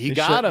then he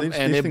got them,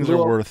 and these things are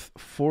worth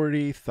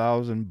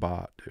 40,000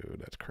 baht, dude.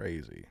 That's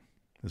crazy.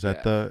 Is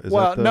that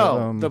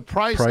the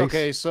price?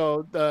 Okay,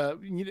 so the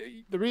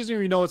reason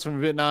we know it's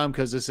from Vietnam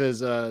because it says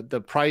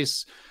the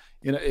price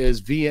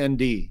is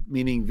VND,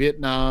 meaning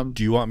Vietnam.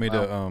 Do you want me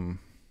to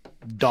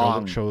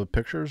show the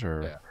pictures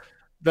or? Yeah.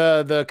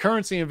 The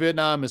currency in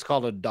Vietnam is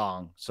called a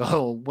dong.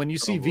 So when you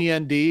see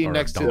VND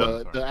next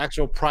to the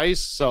actual price,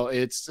 so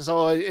it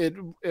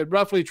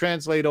roughly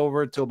translate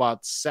over to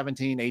about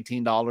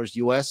 $17-18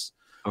 US.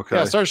 Okay.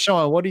 Yeah, start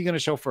showing. What are you going to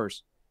show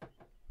first?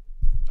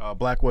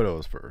 Black Widow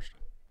is first.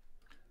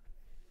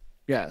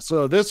 Yeah,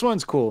 so this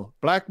one's cool.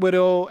 Black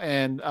Widow,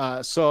 and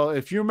so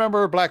if you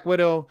remember Black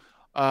Widow,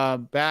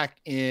 back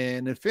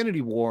in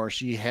Infinity War,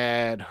 she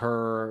had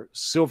her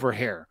silver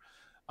hair.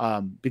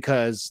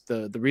 Because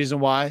the reason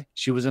why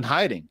she was in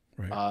hiding,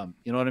 right.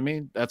 You know what I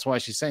mean? That's why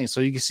she's saying.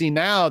 So you can see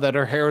now that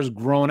her hair is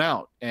grown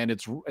out and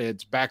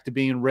it's back to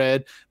being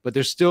red, but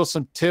there's still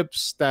some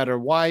tips that are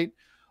white.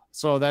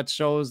 So that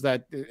shows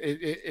that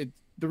the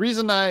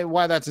reason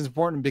why that's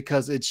important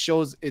because it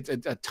shows it's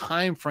a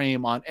time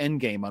frame on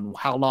Endgame on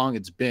how long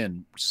it's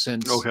been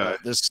since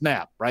the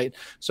snap, right?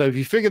 So if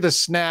you figure the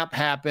snap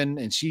happened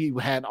and she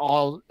had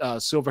all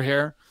silver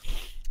hair,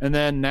 and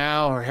then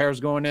now her hair's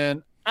going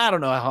in. I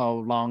don't know how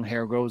long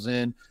hair grows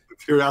in.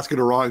 You're asking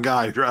the wrong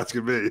guy. You're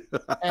asking me.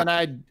 and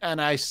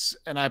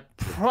I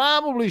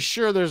probably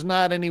sure there's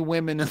not any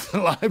women in the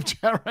live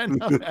chat right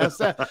now that ask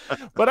that.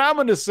 But I'm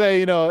going to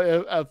say,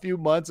 a few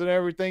months and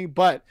everything.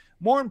 But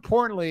more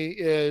importantly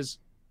is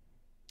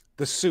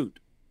the suit.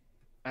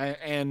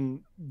 And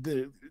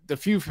the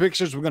few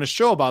pictures we're going to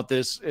show about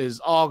this is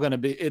all going to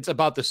be, it's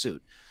about the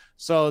suit.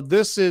 So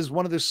this is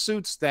one of the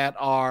suits that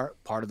are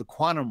part of the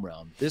quantum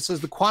realm. This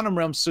is the quantum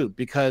realm suit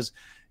because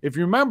if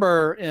you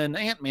remember in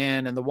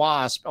Ant-Man and the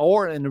Wasp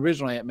or in the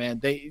original Ant-Man,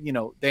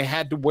 they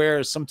had to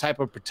wear some type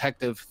of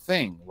protective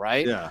thing,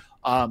 right? Yeah.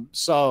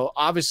 So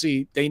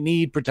obviously they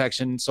need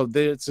protection. So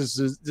this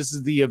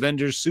is the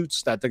Avengers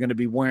suits that they're going to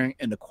be wearing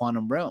in the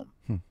quantum realm.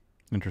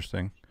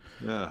 Interesting.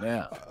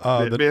 Yeah.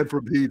 Yeah. Man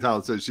from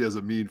P-Town says she has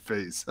a mean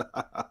face.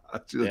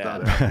 She does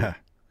not have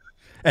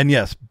And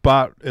yes,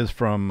 bot is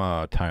from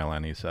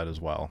Thailand. He said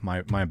as well.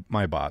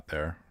 My bot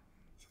there.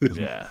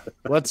 Yeah.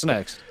 What's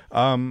next?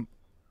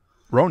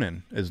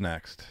 Ronin is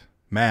next.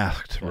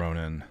 Masked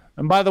Ronin.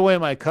 And by the way,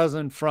 my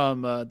cousin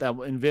from that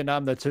in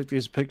Vietnam that took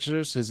these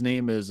pictures, his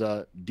name is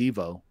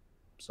Devo.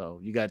 So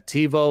you got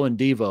TiVo and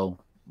Devo.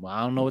 Well,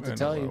 I don't know what to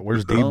tell you.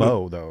 Where's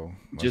Devo though?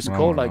 Just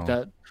cold like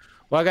that.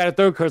 Well, I got a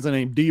third cousin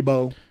named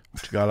Debo.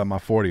 What you got on my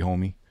 40,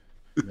 homie?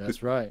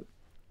 That's right.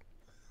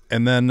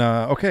 And then,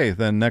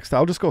 then next,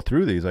 I'll just go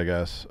through these, I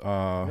guess.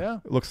 Yeah.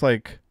 It looks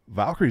like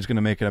Valkyrie's going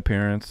to make an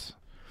appearance.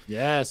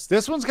 Yes,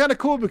 this one's kind of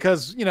cool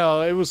because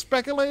it was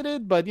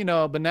speculated, but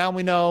now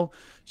we know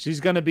she's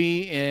going to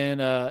be in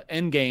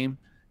Endgame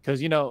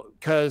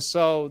because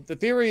so the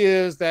theory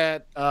is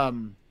that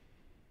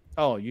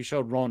you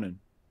showed Ronan.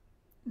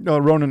 No,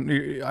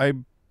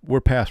 Ronan,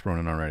 we're past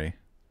Ronan already.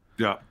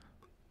 Yeah.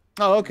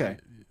 Oh, okay.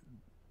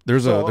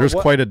 There's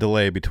quite a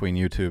delay between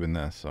YouTube and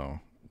this, so.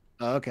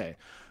 Okay,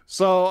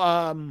 so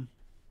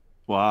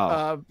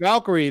Wow.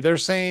 Valkyrie, they're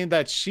saying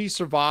that she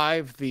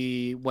survived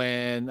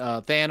when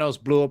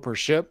Thanos blew up her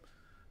ship.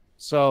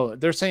 So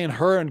they're saying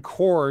her and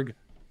Korg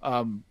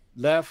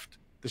left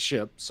the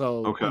ship.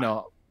 So, Okay.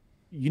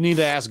 You need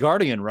the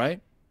Asgardian,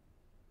 right?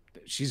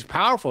 She's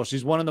powerful.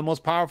 She's one of the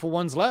most powerful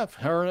ones left.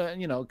 Her,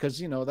 because,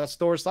 that's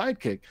Thor's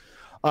sidekick.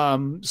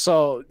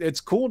 So it's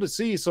cool to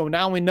see. So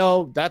now we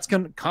know that's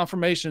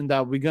confirmation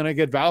that we're going to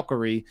get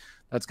Valkyrie.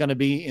 That's going to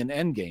be in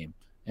Endgame.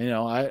 You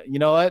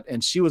know what?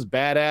 And she was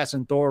badass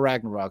in Thor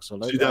Ragnarok. So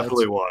She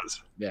definitely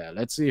was. Yeah,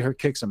 let's see her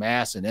kick some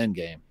ass in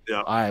Endgame.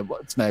 Yeah. All right,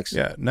 what's next?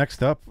 Yeah,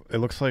 next up, it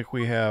looks like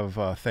we have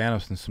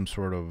Thanos in some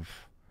sort of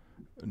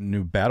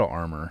new battle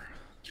armor.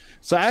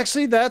 So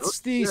actually, that's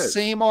the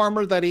same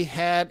armor that he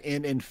had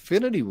in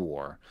Infinity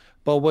War.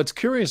 But what's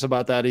curious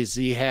about that is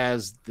he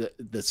has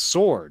the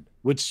sword,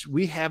 which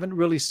we haven't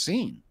really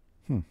seen.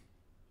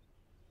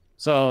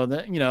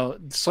 So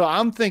so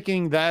I'm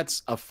thinking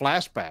that's a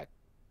flashback.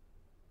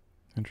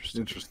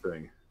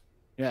 Interesting.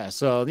 Yeah,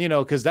 so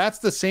because that's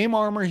the same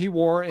armor he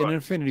wore in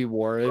Infinity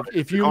War.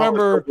 If you All the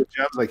remember, purple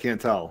gems, I can't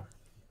tell.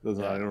 I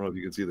don't know if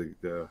you can see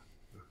the.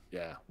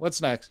 Yeah.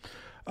 What's next?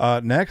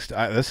 Next,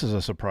 this is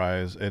a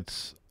surprise.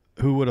 It's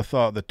who would have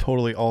thought the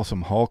totally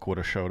awesome Hulk would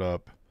have showed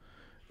up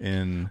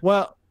in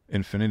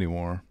Infinity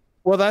War.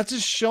 Well, that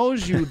just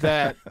shows you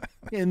that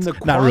in the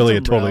not really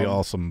a totally realm,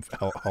 awesome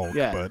Hulk,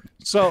 but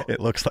so it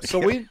looks like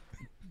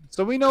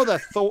so we know that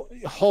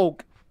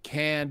Hulk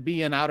can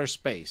be in outer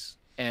space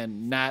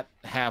and not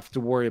have to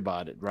worry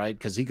about it, right?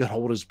 Because he could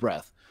hold his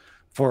breath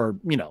for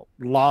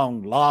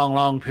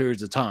long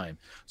periods of time.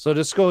 So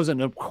this goes in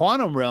the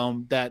quantum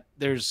realm that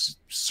there's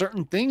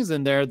certain things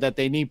in there that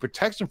they need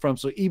protection from.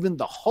 So even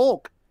the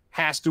Hulk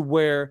has to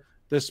wear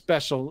the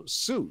special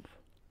suit,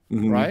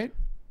 right?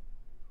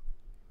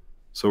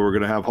 So we're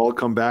gonna have Hulk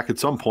come back at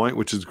some point,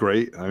 which is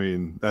great. I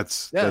mean,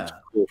 that's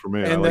cool for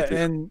me.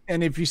 And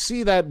and if you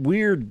see that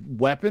weird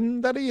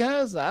weapon that he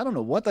has, I don't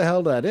know what the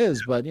hell that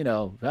is, but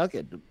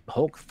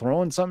Hulk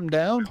throwing something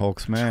down. Hulk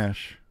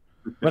smash.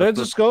 But it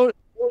just shows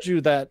you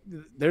that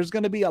there's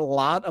going to be a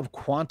lot of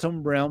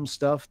quantum realm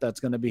stuff that's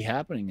going to be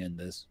happening in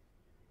this.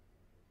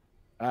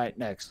 All right,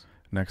 next.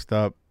 Next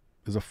up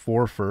is a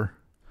forfer.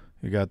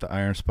 You got the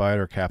Iron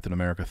Spider, Captain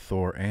America,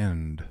 Thor,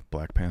 and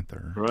Black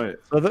Panther. Right.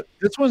 So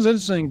this one's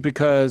interesting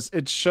because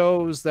it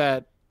shows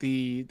that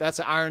that's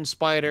an Iron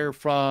Spider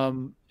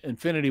from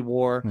Infinity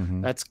War.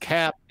 That's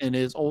Cap in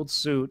his old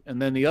suit, and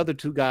then the other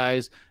two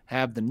guys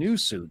have the new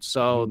suit.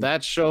 So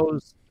that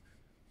shows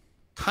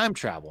time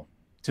travel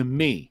to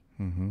me,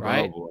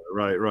 right? Oh,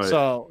 boy. Right.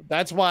 So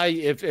that's why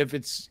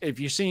if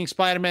you're seeing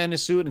Spider-Man in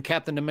his suit and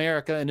Captain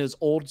America in his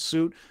old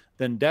suit,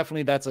 then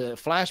definitely that's a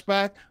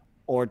flashback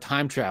or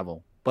time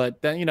travel.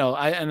 But then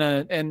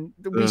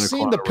we've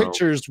seen the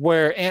pictures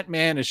where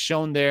Ant-Man is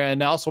shown there,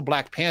 and also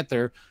Black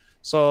Panther.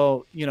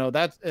 So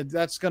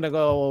that's going to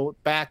go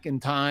back in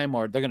time,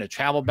 or they're going to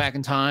travel back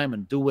in time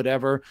and do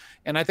whatever.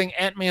 And I think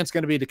Ant-Man's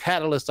going to be the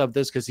catalyst of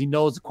this because he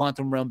knows the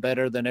quantum realm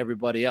better than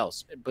everybody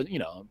else. But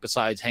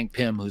besides Hank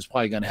Pym, who's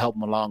probably going to help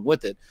him along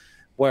with it,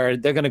 where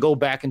they're going to go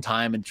back in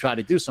time and try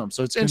to do something.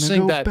 So it's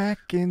interesting that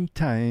back in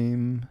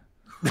time.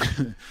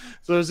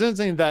 So it's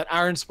interesting that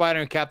Iron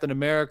Spider and Captain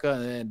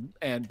America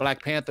and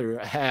Black Panther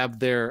have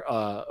their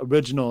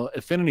original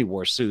Infinity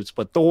War suits,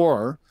 but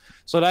Thor.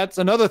 So that's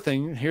another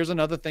thing. Here's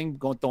another thing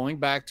going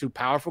back to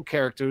powerful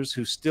characters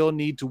who still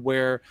need to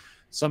wear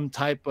some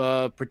type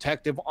of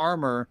protective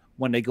armor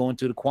when they go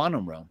into the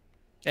quantum realm.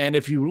 And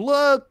if you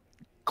look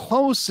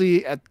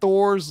closely at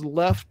Thor's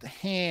left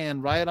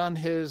hand, right on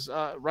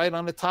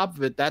the top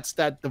of it, that's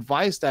that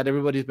device that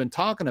everybody's been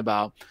talking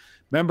about.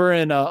 Remember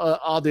in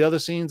all the other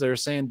scenes, they're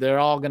saying they're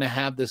all going to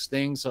have this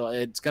thing. So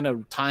it's going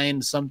to tie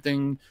in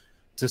something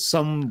to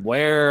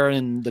somewhere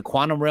in the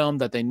quantum realm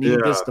that they need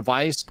this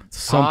device.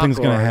 Something's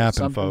going to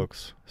happen,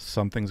 folks.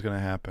 Something's going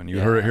to happen. You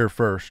heard it here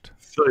first.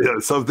 So,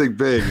 something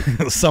big.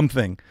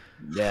 Something.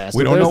 Yeah. So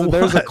we don't know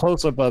there's what. A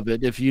close-up of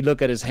it. If you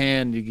look at his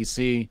hand, you can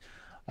see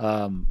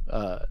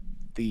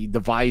the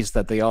device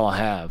that they all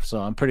have.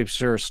 So I'm pretty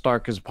sure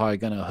Stark is probably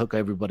going to hook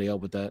everybody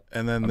up with that.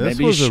 And then this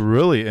was a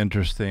really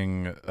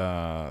interesting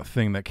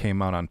thing that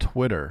came out on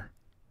Twitter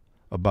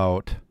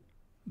about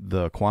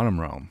the quantum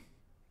realm.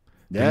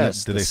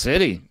 Yes, the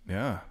city.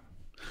 Yeah.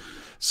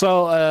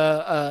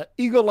 So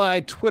Eagle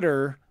Eye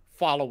Twitter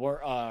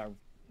follower,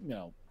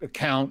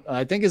 account,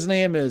 I think his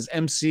name is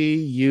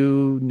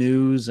MCU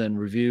News and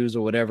Reviews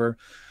or whatever.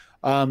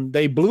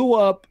 They blew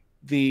up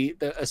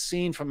a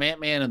scene from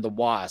Ant-Man and the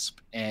Wasp,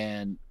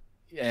 and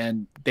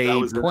That they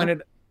was it?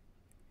 pointed,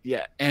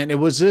 yeah, and it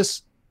was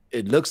this.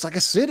 It looks like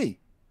a city,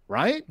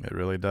 right? It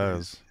really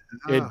does.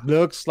 It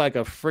looks like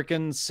a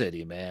freaking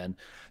city, man.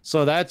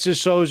 So that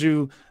just shows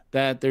you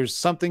that there's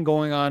something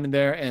going on in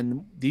there,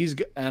 and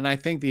I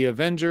think the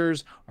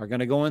Avengers are going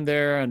to go in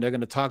there and they're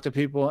going to talk to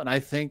people, and I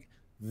think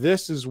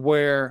this is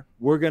where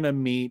we're going to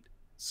meet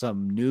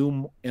some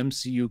new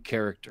MCU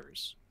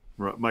characters.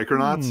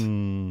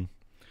 Micronauts.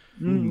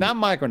 Not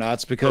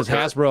Micronauts, because Okay.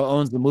 Hasbro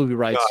owns the movie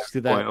rights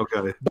to that.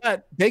 Okay.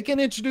 But they can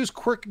introduce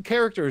quirky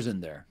characters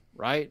in there,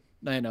 right?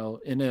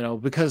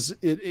 Because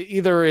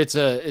either it's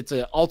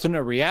a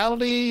alternate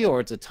reality,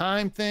 or it's a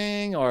time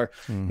thing, or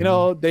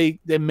they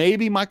may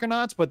be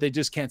Micronauts, but they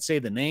just can't say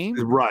the name.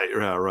 Right.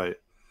 Yeah. Right.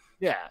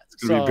 Yeah,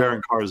 It's gonna be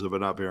Baron Karza,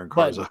 but not Baron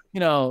Karza.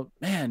 But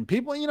man,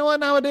 people,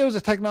 nowadays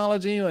with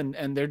technology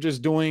and they're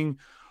just doing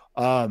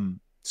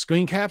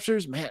screen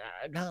captures. Man,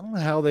 I don't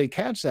know how they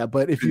catch that,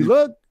 but if you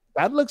look,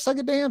 that looks like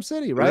a damn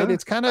city, right? Yeah.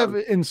 It's kind of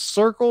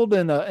encircled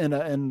in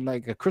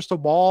like a crystal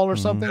ball or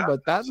something, Yeah,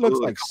 but that absolutely.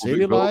 looks like A couple city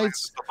big buildings,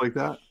 lights. stuff like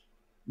that.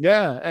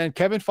 Yeah, and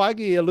Kevin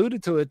Feige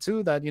alluded to it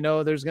too, that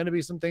there's going to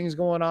be some things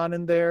going on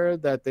in there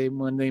that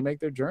when they make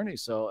their journey.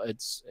 So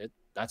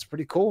that's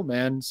pretty cool,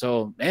 man.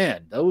 So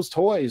man, those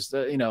toys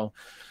that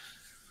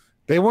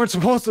they weren't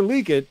supposed to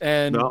leak it,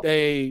 and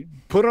they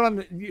put it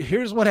on.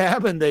 Here's what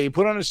happened: they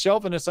put it on a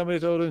shelf, and then somebody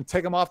told them to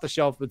take them off the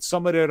shelf, but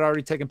somebody had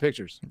already taken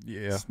pictures.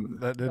 Yeah, it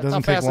That's doesn't how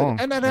take fast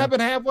long. and that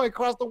happened halfway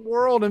across the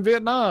world in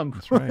Vietnam.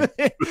 That's right.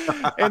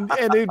 and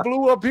it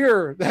blew up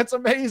here. That's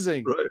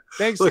amazing. Right.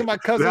 Thanks Look, to my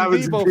it cousin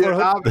happens in Devo for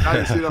Vietnam, and now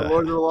you see that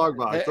Lord of the Long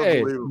Box. Hey,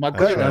 Unbelievable. my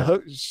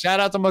cousin, shout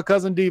out to my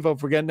cousin Devo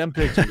for getting them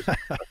pictures.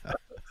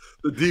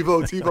 The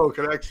Devo-Tivo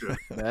connection.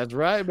 That's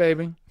right,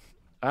 baby.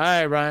 All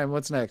right, Ryan,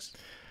 what's next?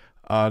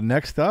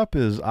 Next up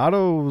is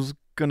Otto's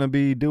gonna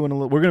be doing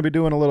we're gonna be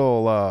doing a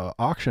little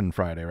auction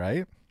Friday,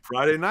 right?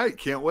 Friday night.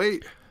 Can't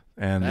wait.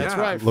 And That's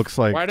Yeah, right. looks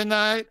like Friday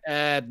night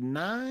at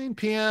 9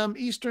 p.m.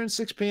 Eastern,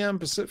 6 p.m.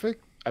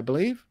 Pacific, I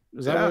believe.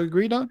 Is that Yeah. what we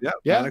agreed on? Yeah.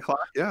 Yeah. 9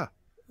 o'clock. Yeah.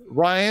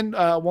 Ryan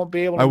won't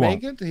be able I to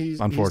won't, make it. He's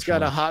got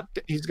unfortunately. a hot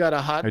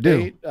I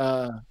do. date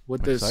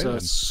with this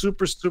excited.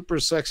 super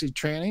sexy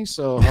tranny.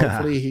 So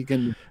hopefully he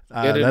can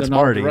get it that's in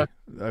all Marty. direct-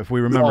 If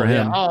we remember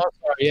him. Yeah. Oh,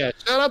 sorry. Yeah.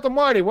 Shout out to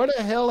Marty. Where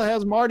the hell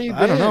has Marty been?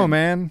 I don't know,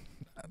 man.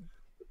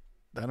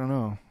 I don't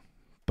know,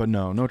 but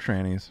no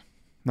trannies,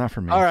 not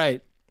for me. All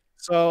right.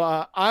 So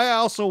I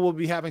also will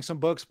be having some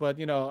books, but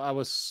I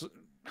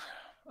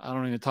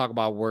don't even talk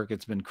about work.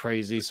 It's been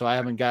crazy, so I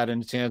haven't got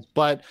any chance.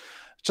 But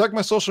check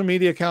my social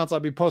media accounts. I'll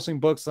be posting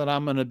books that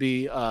I'm going to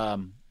be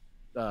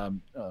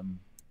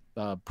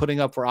putting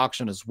up for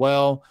auction as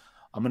well.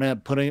 I'm going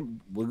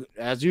to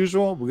as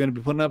usual, we're going to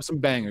be putting up some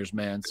bangers,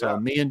 man. So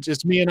Yeah.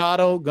 me and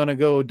Otto going to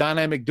go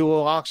dynamic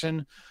duo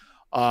auction.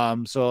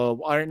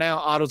 So right now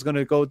Otto's going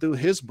to go through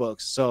his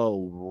books.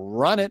 So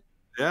run it.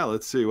 Yeah.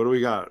 Let's see. What do we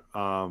got?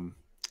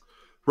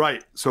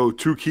 Right. So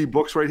 2 key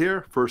books right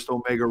here. First,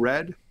 Omega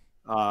Red,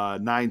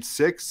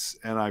 9.6,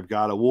 and I've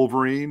got a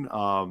Wolverine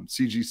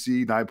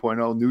CGC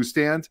 9.0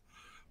 newsstand.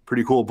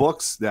 Pretty cool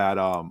books that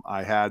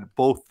I had.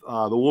 Both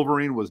the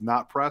Wolverine was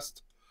not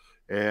pressed,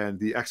 and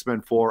the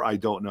X-Men 4 I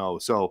don't know.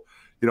 So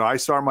I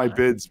start my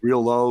bids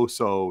real low.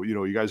 So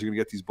you guys are gonna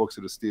get these books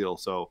at a steal.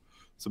 So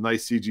some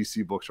nice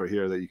CGC books right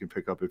here that you can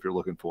pick up if you're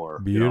looking for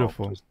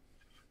Beautiful.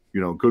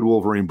 good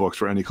Wolverine books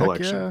for any Heck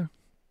collection. yeah.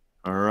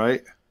 All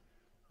right.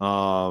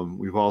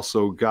 We've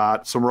also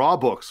got some Raw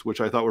books,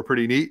 which I thought were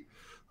pretty neat.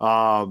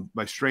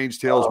 My Strange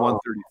Tales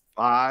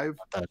 135.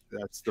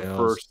 That's the Tales.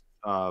 first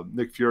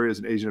Nick Fury as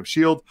an agent of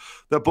S.H.I.E.L.D.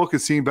 That book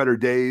has seen better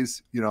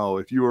days.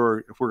 If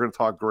we're going to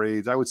talk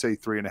grades, I would say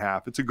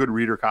 3.5. It's a good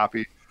reader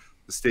copy.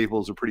 The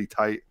staples are pretty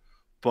tight.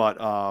 But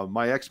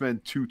my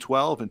X-Men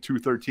 212 and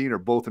 213 are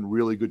both in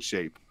really good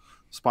shape.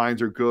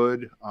 Spines are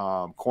good.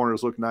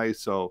 Corners look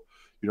nice. So,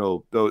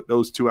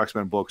 those 2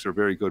 X-Men books are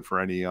very good for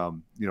any,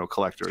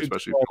 collector,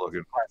 especially if you're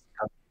looking.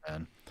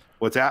 Man.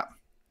 What's that?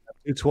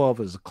 212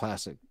 is a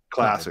classic.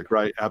 Classic,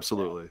 right?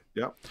 Absolutely.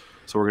 Yep.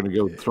 So we're going to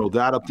go throw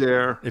that up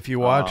there. If you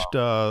watched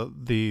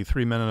the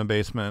 3 Men in a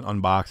Basement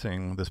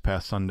unboxing this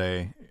past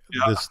Sunday,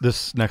 Yeah.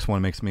 this next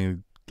one makes me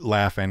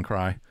laugh and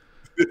cry.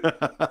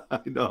 I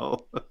know.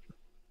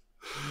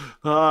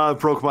 It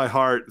broke my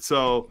heart.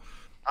 So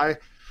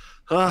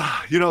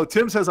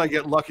Tim says I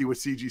get lucky with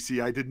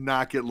CGC. I did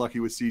not get lucky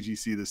with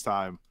CGC this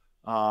time.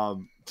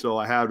 So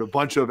I had a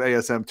bunch of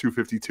ASM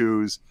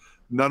 252s.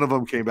 None of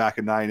them came back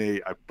in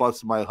 9.8. I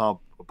busted my hump,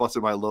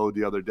 busted my load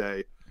the other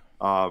day.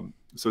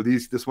 So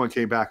this one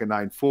came back in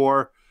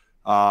 9.4.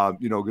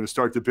 Going to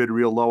start the bid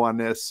real low on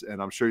this,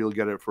 and I'm sure you'll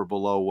get it for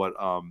below what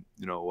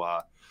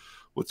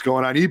what's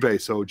going on eBay.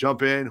 So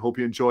jump in. Hope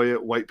you enjoy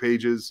it. White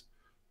pages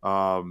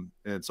and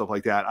stuff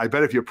like that. I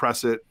bet if you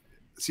press it,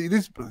 see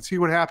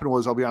what happened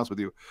was, I'll be honest with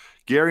you,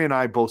 Gary and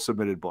I both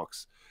submitted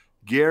books.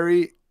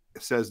 Gary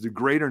says the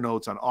grader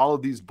notes on all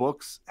of these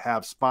books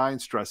have spine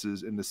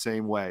stresses in the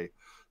same way.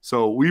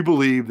 So we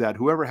believe that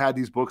whoever had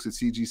these books at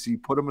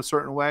CGC put them a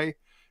certain way,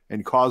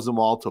 and cause them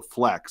all to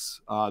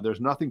flex.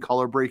 There's nothing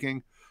color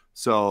breaking.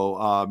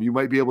 So you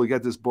might be able to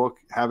get this book,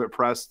 have it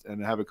pressed,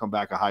 and have it come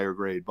back a higher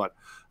grade. But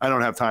I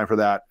don't have time for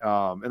that.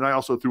 And I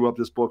also threw up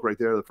this book right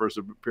there, the first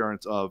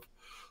appearance of,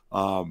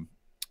 oh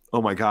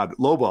my God,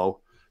 Lobo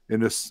in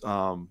this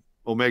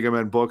Omega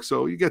Men book.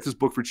 So you get this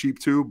book for cheap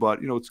too, but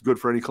it's good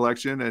for any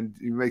collection, and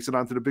he makes it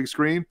onto the big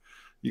screen.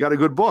 You got a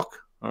good book.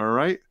 All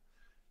right.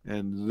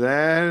 And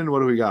then what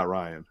do we got,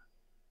 Ryan?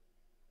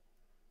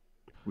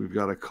 We've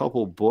got a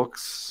couple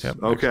books. Yep,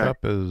 okay. Next up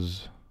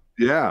is...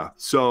 Yeah.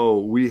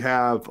 So we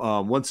have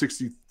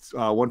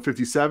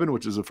 157,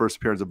 which is the first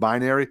appearance of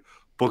Binary.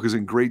 Book is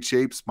in great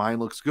shape. Spine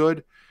looks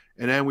good.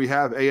 And then we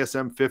have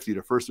ASM 50,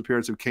 the first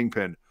appearance of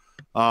Kingpin.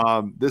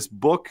 This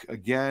book,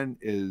 again,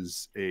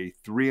 is a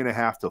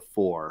 3.5 to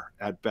 4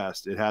 at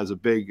best. It has a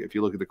big, if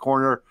you look at the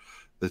corner,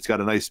 it's got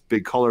a nice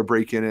big color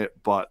break in it,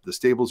 but the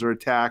staples are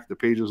intact. The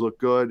pages look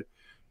good,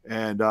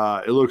 and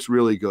it looks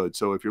really good.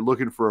 So if you're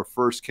looking for a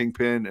first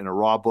Kingpin and a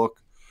Raw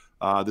book,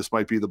 this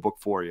might be the book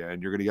for you,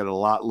 and you're going to get a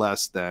lot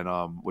less than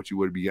what you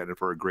would be getting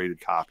for a graded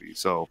copy.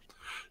 So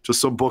just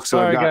some books.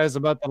 Sorry, guys,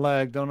 about the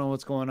lag. Don't know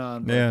what's going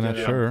on. Yeah, not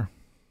sure.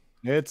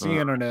 It's the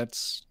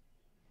internet's.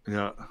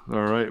 Yeah.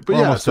 All right. But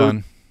We're almost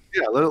done.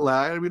 Yeah, let it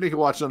lag. I mean, they can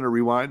watch it on a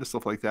rewind and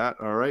stuff like that.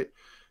 All right.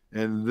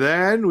 And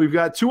then we've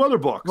got 2 other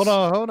books.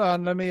 Hold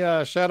on. Let me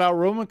shout out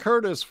Roman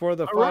Curtis for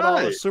the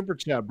 $5 super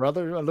chat,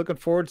 brother. I'm looking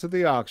forward to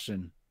the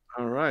auction.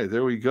 All right.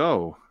 There we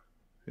go.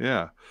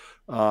 Yeah.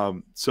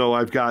 So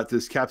I've got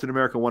this Captain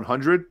America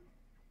 100.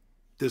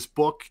 This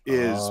book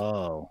is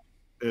a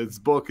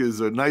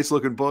nice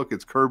looking book.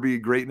 It's Kirby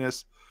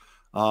greatness.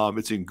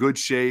 It's in good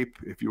shape.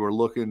 If you were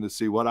looking to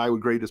see what I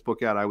would grade this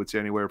book at, I would say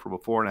anywhere from a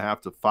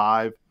 4.5 to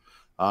 5.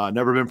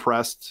 Never been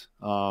pressed,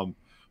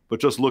 but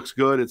just looks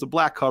good. It's a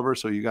black cover,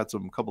 so you got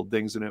some couple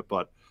dings in it,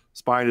 but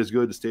spine is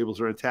good. The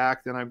staples are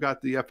intact, and I've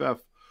got the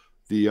FF,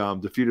 the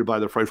Defeated by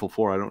the Frightful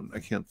Four. I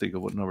can't think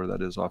of what number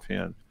that is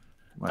offhand.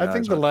 I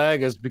think the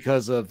lag is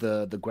because of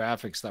the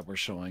graphics that we're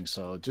showing,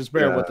 so just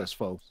bear with us,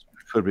 folks.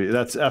 Could be.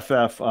 That's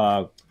FF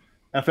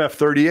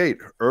 38,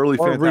 early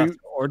fantastic.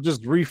 Or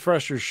just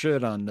refresh your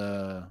shit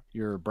on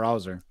your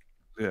browser.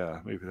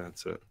 Yeah, maybe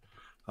that's it.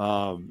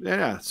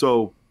 Yeah,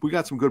 so we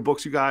got some good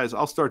books, you guys.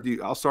 I'll start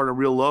them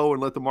real low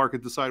and let the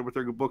market decide what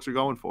their good books are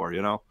going for,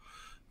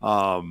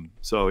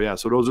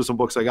 So those are some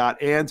books I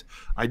got, and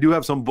I do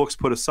have some books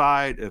put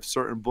aside. If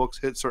certain books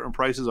hit certain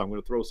prices, I'm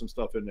going to throw some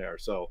stuff in there.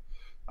 So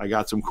I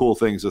got some cool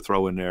things to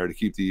throw in there to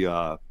keep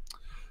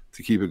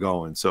it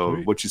going. So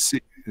Sweet. What you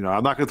see, I'm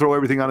not going to throw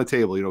everything on the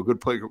table.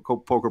 Good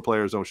poker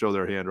players don't show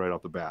their hand right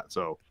off the bat.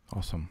 So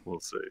awesome. We'll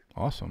see.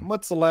 Awesome.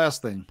 What's the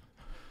last thing?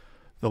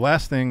 The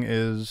last thing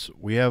is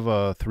we have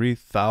a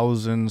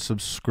 3,000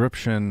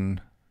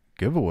 subscription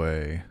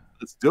giveaway.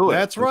 Let's do it.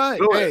 That's right.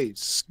 Hey,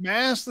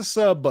 smash the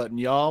sub button,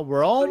 y'all.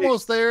 We're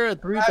almost there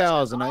at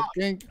 3,000. I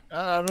think,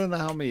 I don't know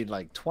how many,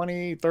 like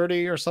 20,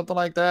 30 or something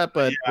like that,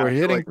 but we're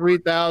hitting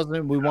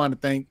 3,000. We want to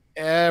thank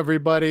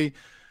everybody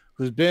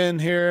who's been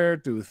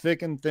here through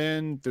thick and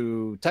thin,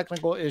 through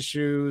technical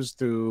issues,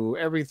 through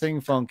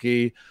everything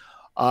funky.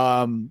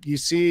 You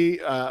see,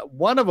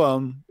 one of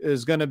them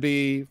is going to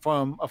be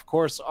from, of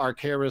course, our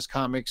KRS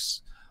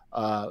Comics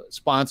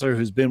sponsor,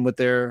 who's been with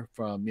there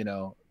from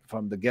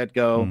the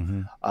get-go.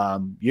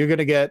 Mm-hmm. You're going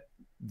to get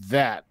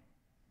that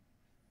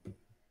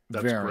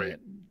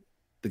variant.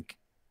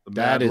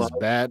 That is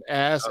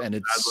badass, and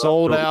it's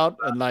sold out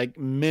in like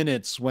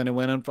minutes when it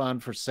went on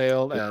for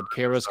sale at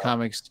KRS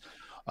Comics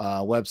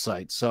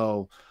website.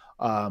 So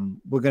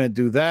we're going to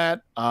do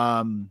that.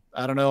 I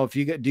don't know if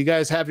do you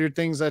guys have your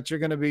things that you're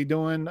going to be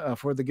doing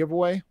for the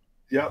giveaway?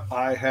 Yep.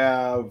 I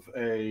have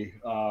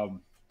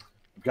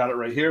got it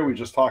right here. We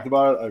just talked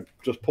about it. I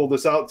just pulled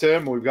this out,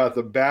 Tim. We've got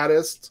the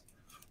baddest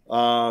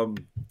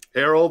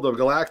Herald of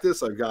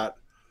Galactus. I've got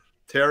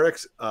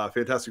Terex,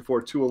 Fantastic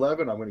Four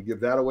 211. I'm going to give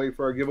that away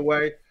for our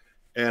giveaway.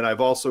 And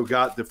I've also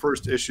got the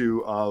first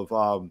issue of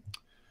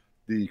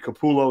the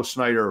Capullo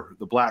Snyder,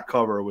 the black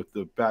cover with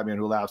the Batman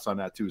Who Laughs on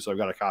that too. So I've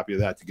got a copy of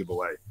that to give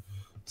away.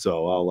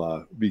 So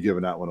I'll be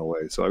giving that one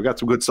away. So I've got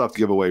some good stuff to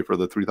give away for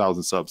the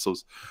 3,000 subs. So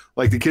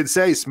like the kids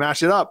say,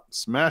 smash it up.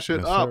 Smash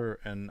it up. Sir.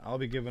 And I'll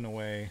be giving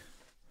away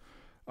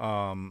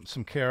some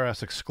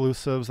KRS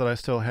exclusives that I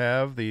still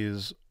have.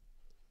 These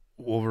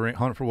Wolverine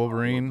Hunt for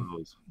Wolverine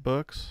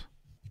books.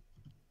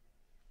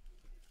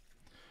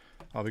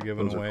 I'll be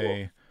giving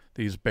away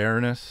these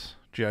Baroness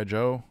G.I.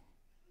 Joe.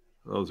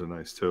 Those are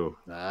nice too.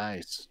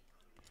 Nice.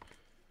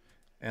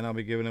 And I'll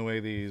be giving away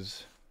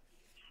these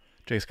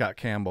J. Scott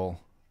Campbell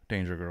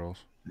Danger Girls.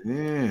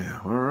 Yeah.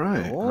 All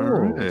right. Oh, all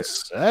right.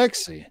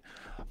 Sexy.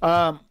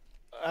 I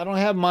don't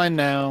have mine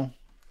now.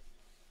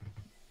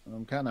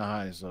 I'm kind of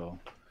high, so.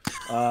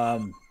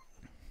 But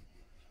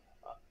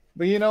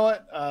you know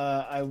what?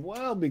 I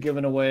will be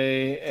giving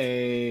away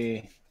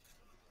a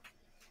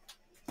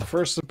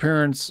first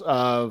appearance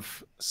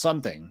of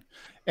something.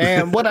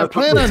 And what I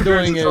plan on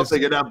doing is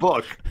in that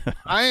book.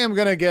 I am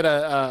gonna get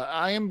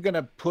I am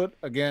gonna put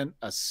again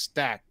a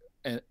stack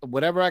and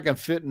whatever I can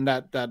fit in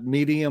that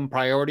medium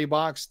priority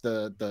box,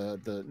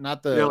 the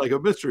not the Yeah, like a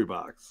mystery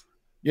box.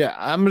 yeah,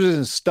 I'm just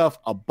gonna stuff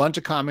a bunch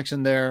of comics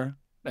in there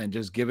and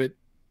just give it,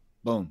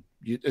 boom,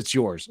 it's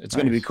yours. It's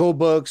going to be Nice. cool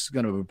books,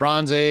 going to be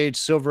Bronze Age,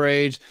 Silver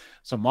Age,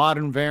 some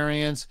modern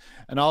variants,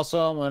 and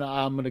also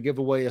I'm gonna give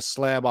away a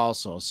slab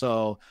also.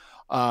 So,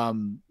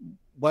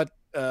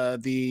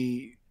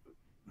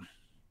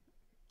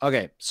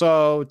 okay,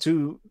 so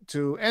to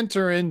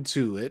enter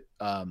into it,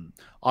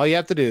 all you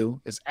have to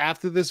do is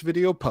after this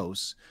video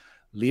posts,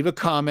 leave a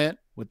comment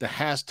with the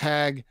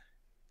hashtag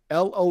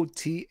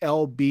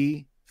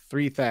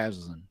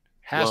LOTLB3000.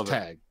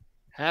 Hashtag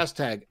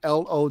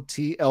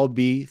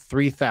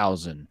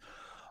LOTLB3000.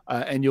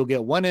 And you'll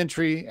get one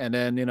entry, and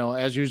then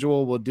as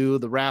usual, we'll do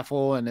the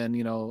raffle, and then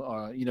do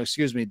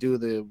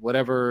the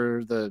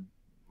whatever the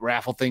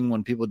raffle thing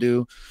when people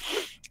do,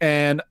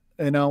 and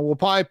we'll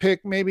probably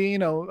pick maybe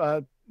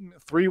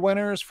 3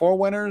 winners, 4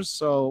 winners.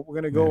 So we're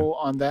gonna go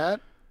on that.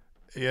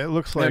 Yeah, it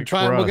looks like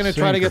we're gonna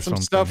try to get some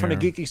stuff from the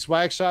here. Geeky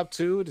Swag Shop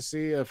too, to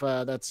see if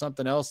that's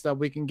something else that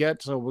we can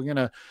get. So we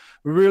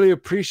really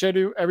appreciate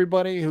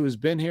everybody who's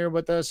been here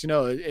with us.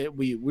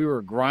 We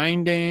were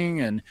grinding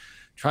and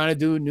trying to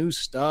do new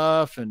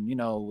stuff, and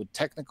with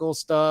technical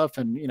stuff,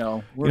 and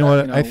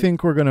I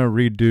think we're gonna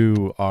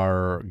redo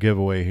our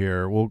giveaway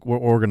here. We'll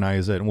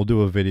organize it and we'll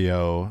do a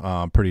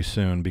video pretty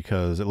soon,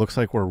 because it looks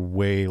like we're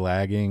way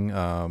lagging.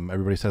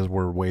 Everybody says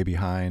we're way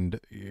behind.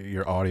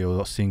 Your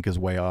audio sync is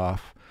way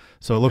off.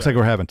 So it looks like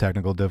we're having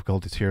technical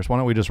difficulties here. So why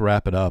don't we just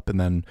wrap it up, and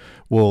then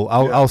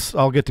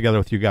I'll get together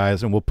with you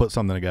guys, and we'll put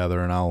something together,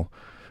 and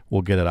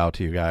we'll get it out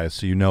to you guys,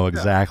 so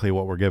exactly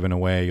what we're giving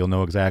away. You'll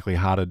know exactly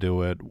how to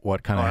do it,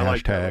 what kind of hashtag.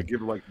 Like that.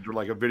 Give like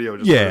a video.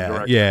 Just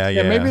Yeah.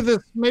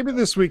 Maybe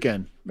this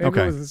weekend.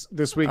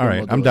 This weekend. All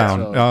right, we'll I'm do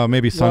down. it, so.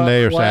 Maybe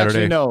Sunday or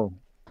Saturday. Actually, no.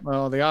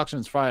 Well, the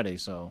auction's Friday,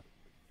 so.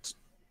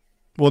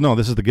 Well, no,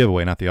 this is the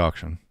giveaway, not the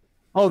auction.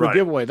 Oh, the Right.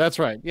 giveaway. That's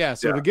right. Yeah.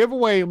 So the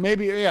giveaway,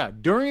 maybe,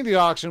 during the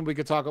auction, we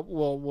could talk.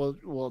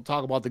 We'll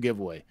talk about the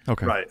giveaway.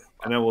 Okay. Right,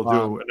 and then we'll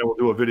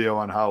do a video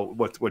on how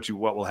what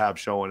we'll have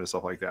showing and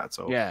stuff like that.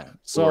 So Yeah. we'll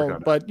So, work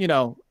on but you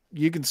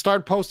can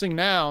start posting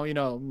now.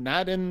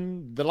 Not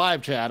in the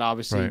live chat,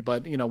 obviously, Right.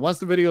 but once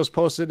the video is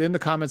posted in the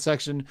comment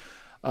section,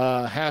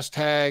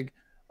 hashtag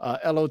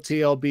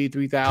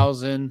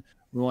LOTLB3000.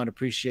 We want to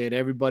appreciate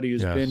everybody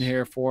who's Yes. been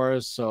here for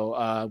us.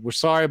 So we're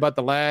sorry about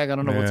the lag. I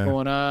don't know what's Yeah,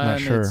 going on. Not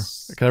sure.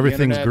 It's- 'Cause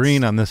everything's the green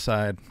internet's- on this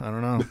side. I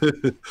don't know.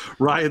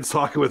 Ryan's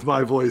talking with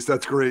my voice.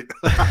 That's great.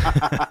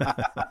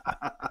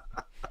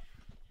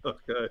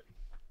 Okay.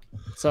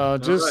 So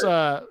just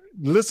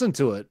listen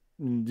to it.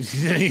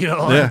 You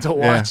don't have to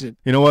watch it.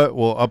 You know what?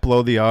 We'll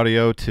upload the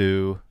audio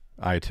to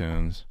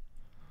iTunes.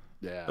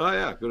 Yeah. Oh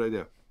yeah, good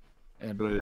idea. And Good idea.